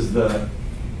 versus the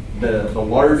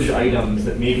large items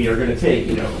that maybe are going to take,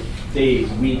 you know, days,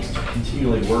 weeks to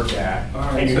continually work at,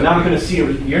 and you're not going to see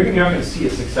a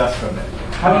success from it.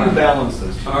 How do you balance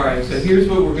those two? All right, so here's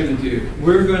what we're going to do.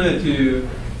 We're going to do,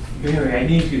 Mary, I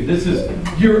need you.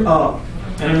 You're up,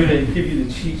 and I'm going to give you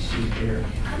the cheat sheet here.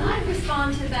 Can I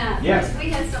respond to that? Yes. Because we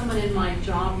had someone in my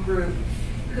job group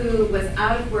who was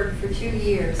out of work for 2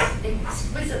 years,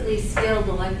 exquisitely skilled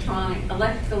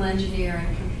electrical engineer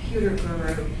and computer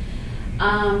guru.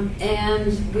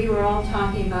 And we were all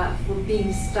talking about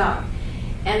being stuck.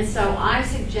 And so I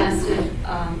suggested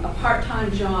a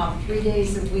part-time job, 3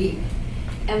 days a week.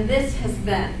 And this has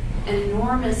been an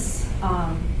enormous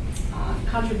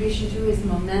contribution to his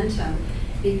momentum,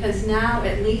 because now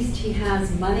at least he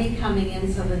has money coming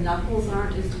in, so the knuckles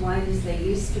aren't as white as they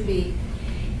used to be.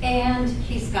 And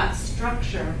he's got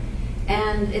structure.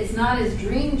 And it's not his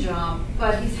dream job,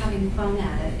 but he's having fun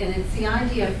at it. And it's the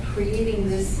idea of creating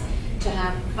this to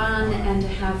have fun and to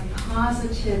have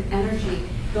positive energy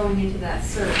going into that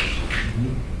search.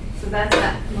 So that's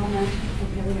that momentum.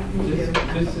 Okay, we got more to do.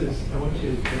 This is, I want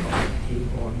you to take all the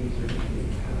people on these.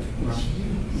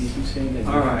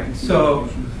 All right, so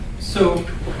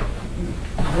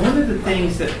one of the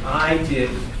things that I did,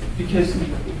 because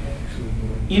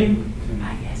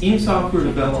in software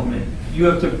development, you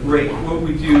have to break what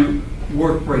we do,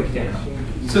 work breakdown.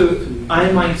 So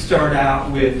I might start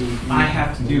out with, I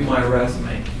have to do my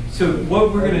resume. So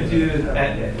what we're going to do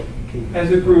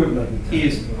as a group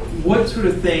is what sort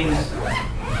of things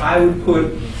I would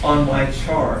put on my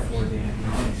chart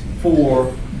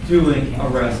for doing a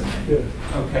resume.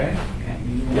 Okay?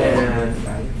 And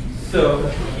so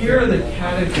here are the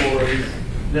categories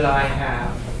that I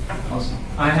have.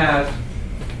 I have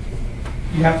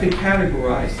you have to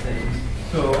categorize things.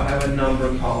 So I have a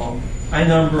number column. I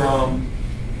number them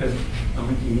because I'm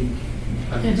a geek.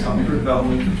 I've been software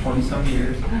development for 20 some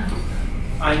years.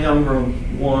 I number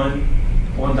them 1,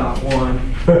 1.1,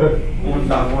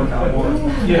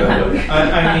 1.1.1. You know,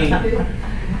 I mean,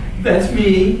 that's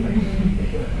me,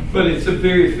 but it's a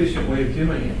very efficient way of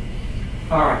doing it.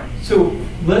 All right, so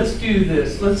let's do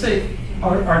this. Let's say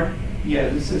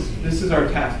this is our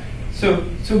task. So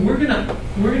we're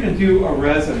gonna do a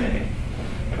resume.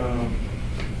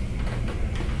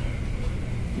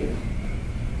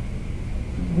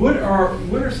 What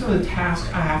are some of the tasks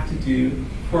I have to do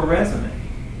for a resume?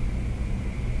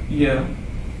 Yeah.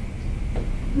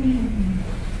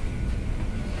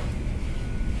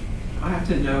 I have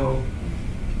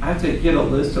to get a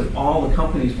list of all the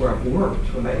companies where I've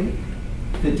worked, right?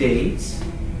 The dates,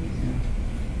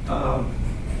 phone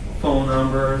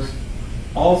numbers,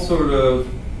 all sort of,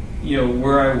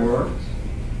 where I worked.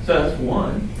 So that's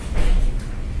one.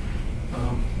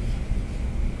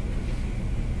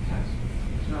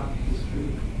 Job history.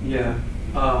 Yeah.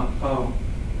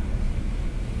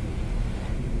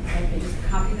 Okay, just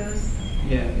copy those.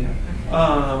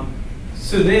 Yeah.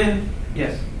 So then,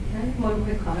 yes. I have one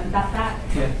quick comment about that.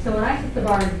 Yeah. So when I took the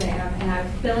bar exam and I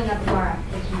was filling out the bar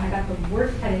application, I got the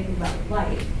worst headache of my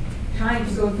life trying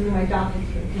to go through my job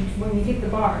history. When you take the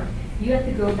bar, you have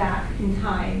to go back in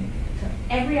time to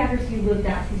every address you lived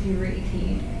at since you were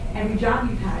 18, every job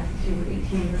you've had since you were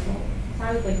 18 years old. So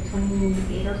I was like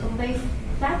 28 or something.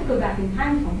 So I have to go back in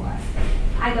time somewhat.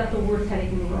 I got the worst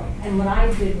headache in the world. And what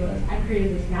I did was I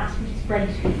created this master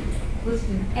spreadsheet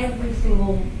listed every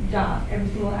single job, every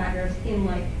single address in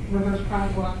like reverse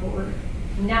chronological order.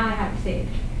 Now I have it saved.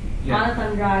 On a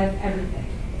thumb drive, everything.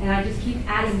 And I just keep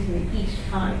adding to it each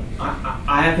time.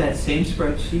 I have that same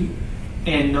spreadsheet,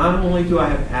 and not only do I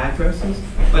have addresses,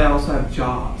 but I also have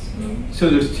jobs. Mm-hmm. So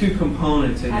there's two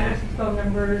components in that. Addresses, phone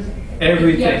numbers,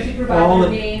 everything. Supervisor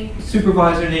name.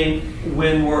 Supervisor name,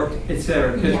 when worked,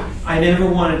 etc. Because I never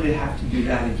wanted to have to do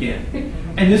that again.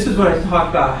 And this is what I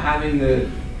talked about, having the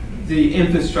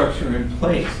infrastructure in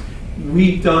place.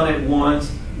 We've done it once,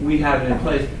 we have it in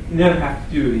place. You never have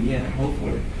to do it again,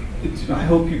 hopefully. I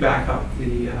hope you back up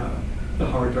the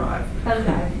hard drive.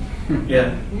 Okay.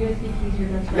 Yeah.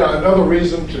 Yeah, another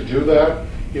reason to do that,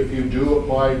 if you do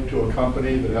apply to a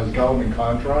company that has government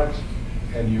contracts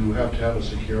and you have to have a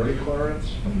security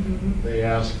clearance, they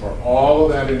ask for all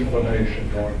of that information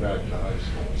going back to high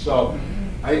school. So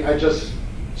I just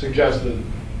suggested a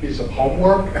piece of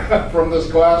homework from this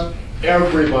class.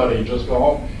 Everybody just go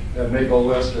home and make a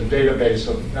list, a database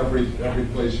of every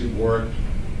place you've worked,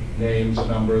 names,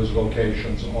 numbers,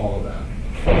 locations, all of that.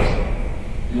 So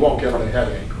you won't get the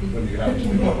headache when you have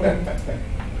to.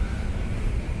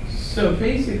 So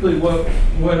basically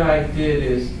what I did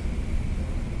is,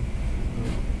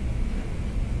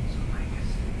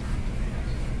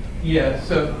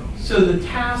 so the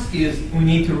task is we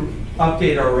need to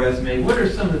update our resume. What are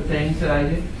some of the things that I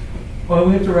did? Well,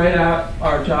 we have to write out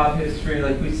our job history,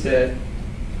 like we said.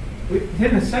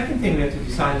 Then the second thing we have to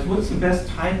decide is what's the best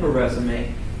type of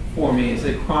resume for me? Is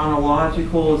it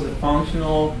chronological? Is it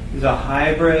functional? Is it a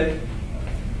hybrid?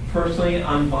 Personally,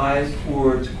 I'm biased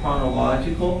towards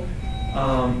chronological.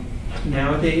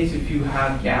 Nowadays, if you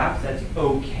have gaps, that's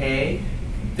okay.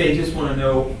 They just want to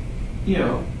know,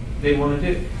 they want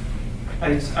to do.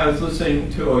 I was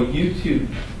listening to on YouTube.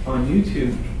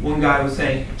 One guy was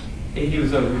saying, he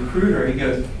was a recruiter. He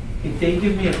goes, if they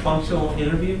give me a functional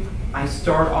interview, I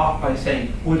start off by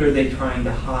saying, what are they trying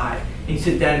to hide? And he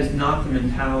said that is not the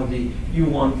mentality you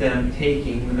want them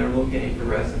taking when they're looking at your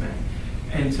resume.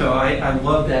 And so I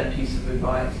love that piece of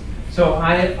advice. So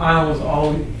I was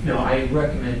always, I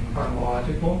recommend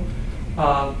chronological.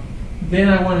 Then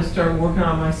I want to start working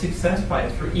on my success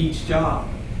bias for each job.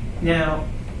 Now,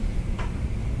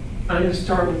 I'm going to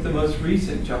start with the most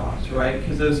recent jobs, right?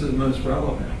 Because those are the most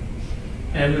relevant.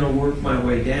 And I'm going to work my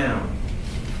way down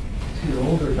to the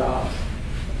older jobs.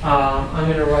 I'm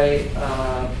going to write,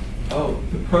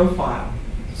 the profile.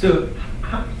 So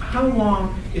how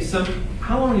long is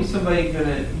somebody going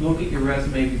to look at your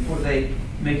resume before they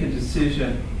make a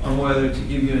decision on whether to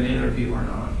give you an interview or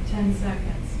not? 10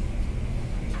 seconds.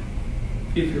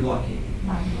 If you're lucky.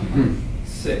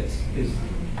 6 is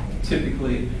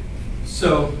typically.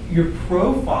 So your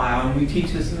profile, and we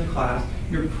teach this in the class,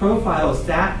 your profile is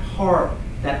that part,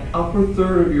 that upper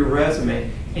third of your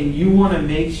resume, and you want to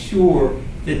make sure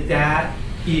that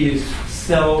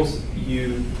sells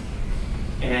you.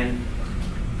 And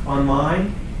on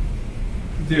mine,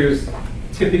 there's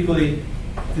typically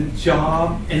the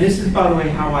job, and this is, by the way,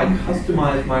 how I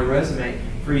customize my resume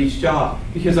for for each job,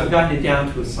 because I've gotten it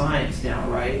down to a science now,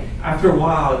 right? After a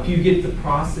while, if you get the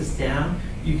process down,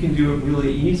 you can do it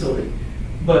really easily.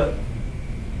 But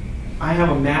I have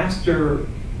a master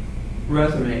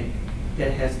resume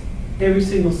that has every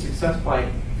single success bite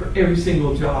for every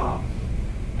single job.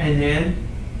 And then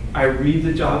I read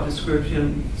the job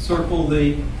description, circle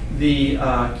the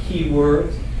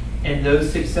keywords, and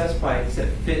those success bites that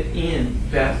fit in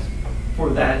best for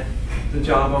the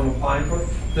job I'm applying for,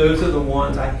 those are the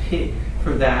ones I pick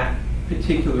for that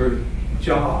particular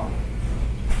job.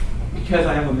 Because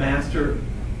I have a master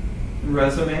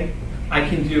resume, I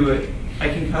can do it. I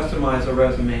can customize a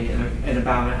resume in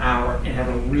about an hour and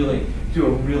do a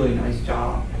really nice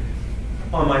job.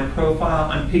 On my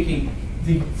profile, I'm picking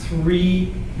the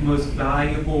 3 most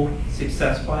valuable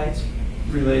success bites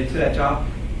related to that job.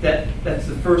 That's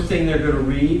the first thing they're going to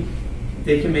read.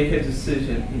 They can make a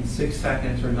decision in 6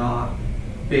 seconds or not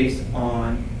based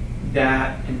on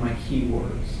that and my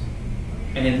keywords.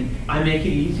 And I make it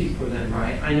easy for them,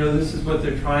 right? I know this is what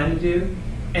they're trying to do,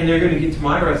 and they're going to get to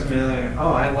my resume and they're like,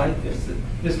 oh, I like this.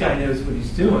 This guy knows what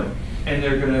he's doing. And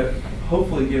they're going to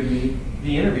hopefully give me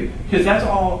the interview. Because that's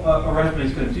all a resume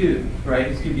is going to do, right?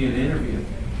 It's give you an interview.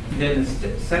 And then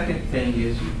the second thing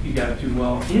is you got to do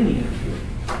well in the interview.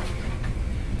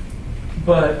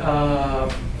 But,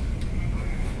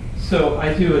 so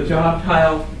I do a job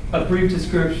title, a brief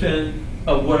description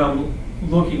of what I'm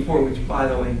looking for, which, by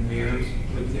the way, mirrors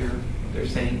what they're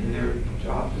saying in their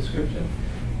job description.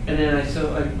 And then I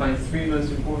select my 3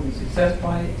 most important success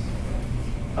bites,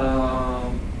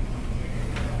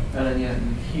 and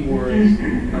again,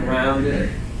 keywords around it.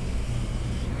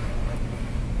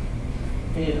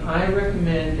 And I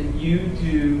recommend that you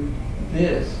do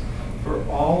this for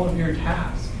all of your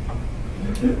tasks.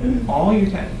 All your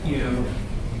tasks,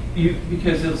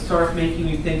 because it'll start making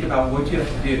you think about what you have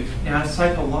to do. Now,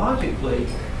 psychologically,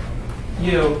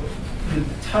 the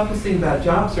toughest thing about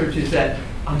job search is that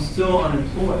I'm still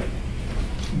unemployed.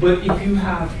 But if you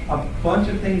have a bunch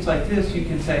of things like this, you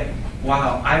can say,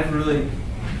 wow, I've really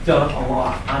done a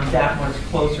lot. I'm that much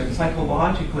closer. And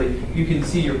psychologically, you can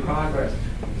see your progress.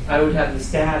 I would have the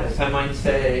status. I might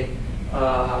say,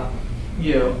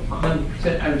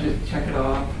 100%, I would just check it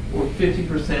off, or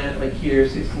 50%, like here,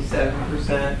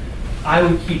 67%. I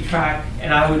would keep track,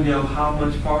 and I would know how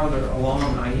much farther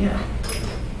along I am.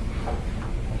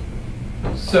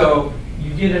 So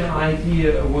you get an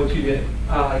idea of what you get.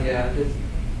 This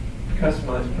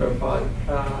customized profile.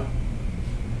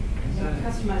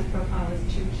 Customized profile is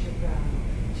to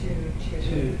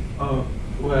Oh,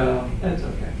 well, that's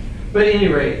okay. But at any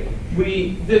rate,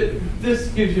 this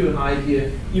gives you an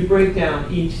idea. You break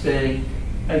down each thing.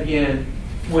 Again,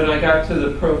 when I got to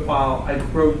the profile, I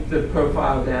broke the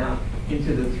profile down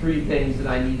into the 4 things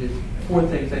I needed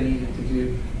to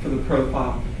do for the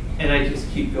profile. And I just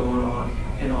keep going on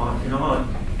and on and on.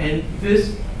 And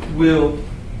this will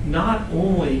not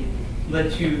only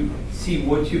let you see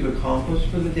what you've accomplished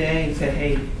for the day and say,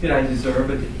 hey, did I deserve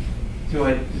it? Do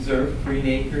I deserve green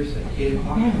acres at 8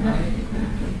 o'clock tonight?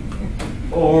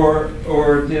 Or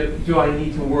do I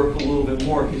need to work a little bit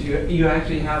more? Because you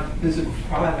actually have physical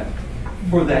product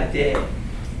for that day.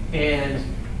 And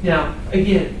now,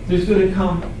 again, there's going to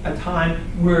come a time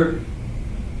where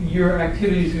your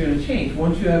activities are going to change.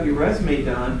 Once you have your resume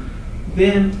done,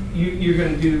 then you're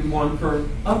going to do one for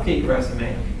update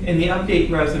resume. And the update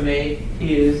resume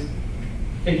is,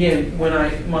 again, when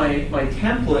my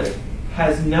template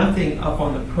has nothing up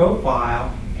on the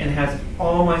profile and has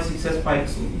all my success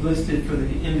bites listed for the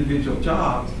individual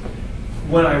jobs.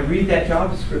 When I read that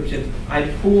job description, I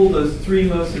pull those 3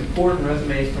 most important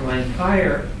resumes from my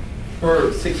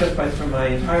success bites from my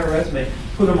entire resume,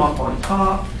 put them up on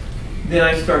top. Then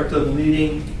I start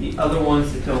deleting the other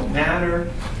ones that don't matter,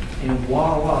 and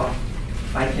voila,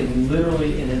 I can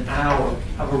literally in an hour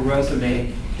have a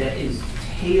resume that is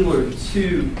tailored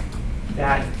to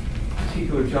that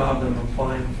particular job that I'm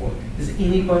applying for. Does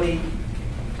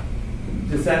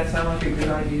that sound like a good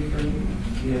idea for you?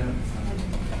 Yeah.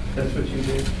 That's what you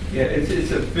do? Yeah,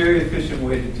 it's a very efficient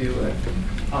way to do it.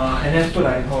 And that's what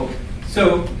I hope.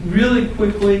 So really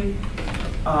quickly,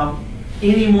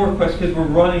 any more questions? Because we're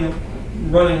running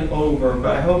over,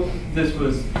 but I hope this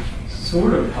was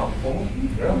sort of helpful.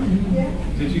 Yeah.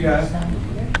 Did you guys?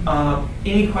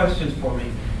 Any questions for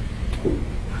me?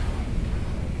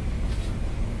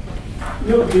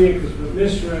 No vehicles, but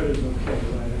Mr. Ed is okay,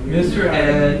 right? Mr.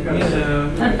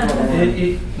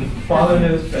 Ed, Father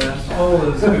Knows Best, all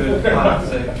those good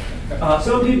classic.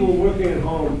 Some people working at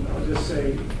home, I'll just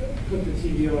say, put the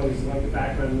TV on, it's like the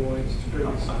background noise. It's pretty.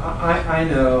 I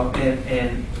know,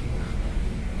 and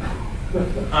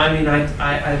I mean,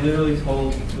 I literally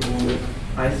told the woman,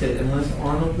 I said, unless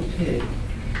Arnold the pig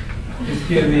is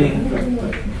giving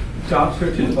job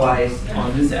search advice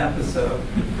on this episode,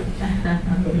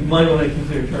 you might want to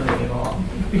consider turning it off.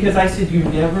 Because I said, you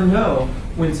never know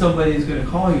when somebody's going to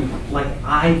call you, like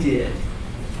I did.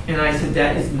 And I said,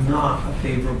 that is not a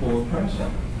favorable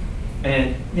impression.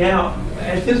 And now,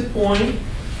 at this point,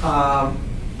 I'm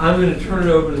going to turn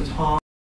it over to Tom.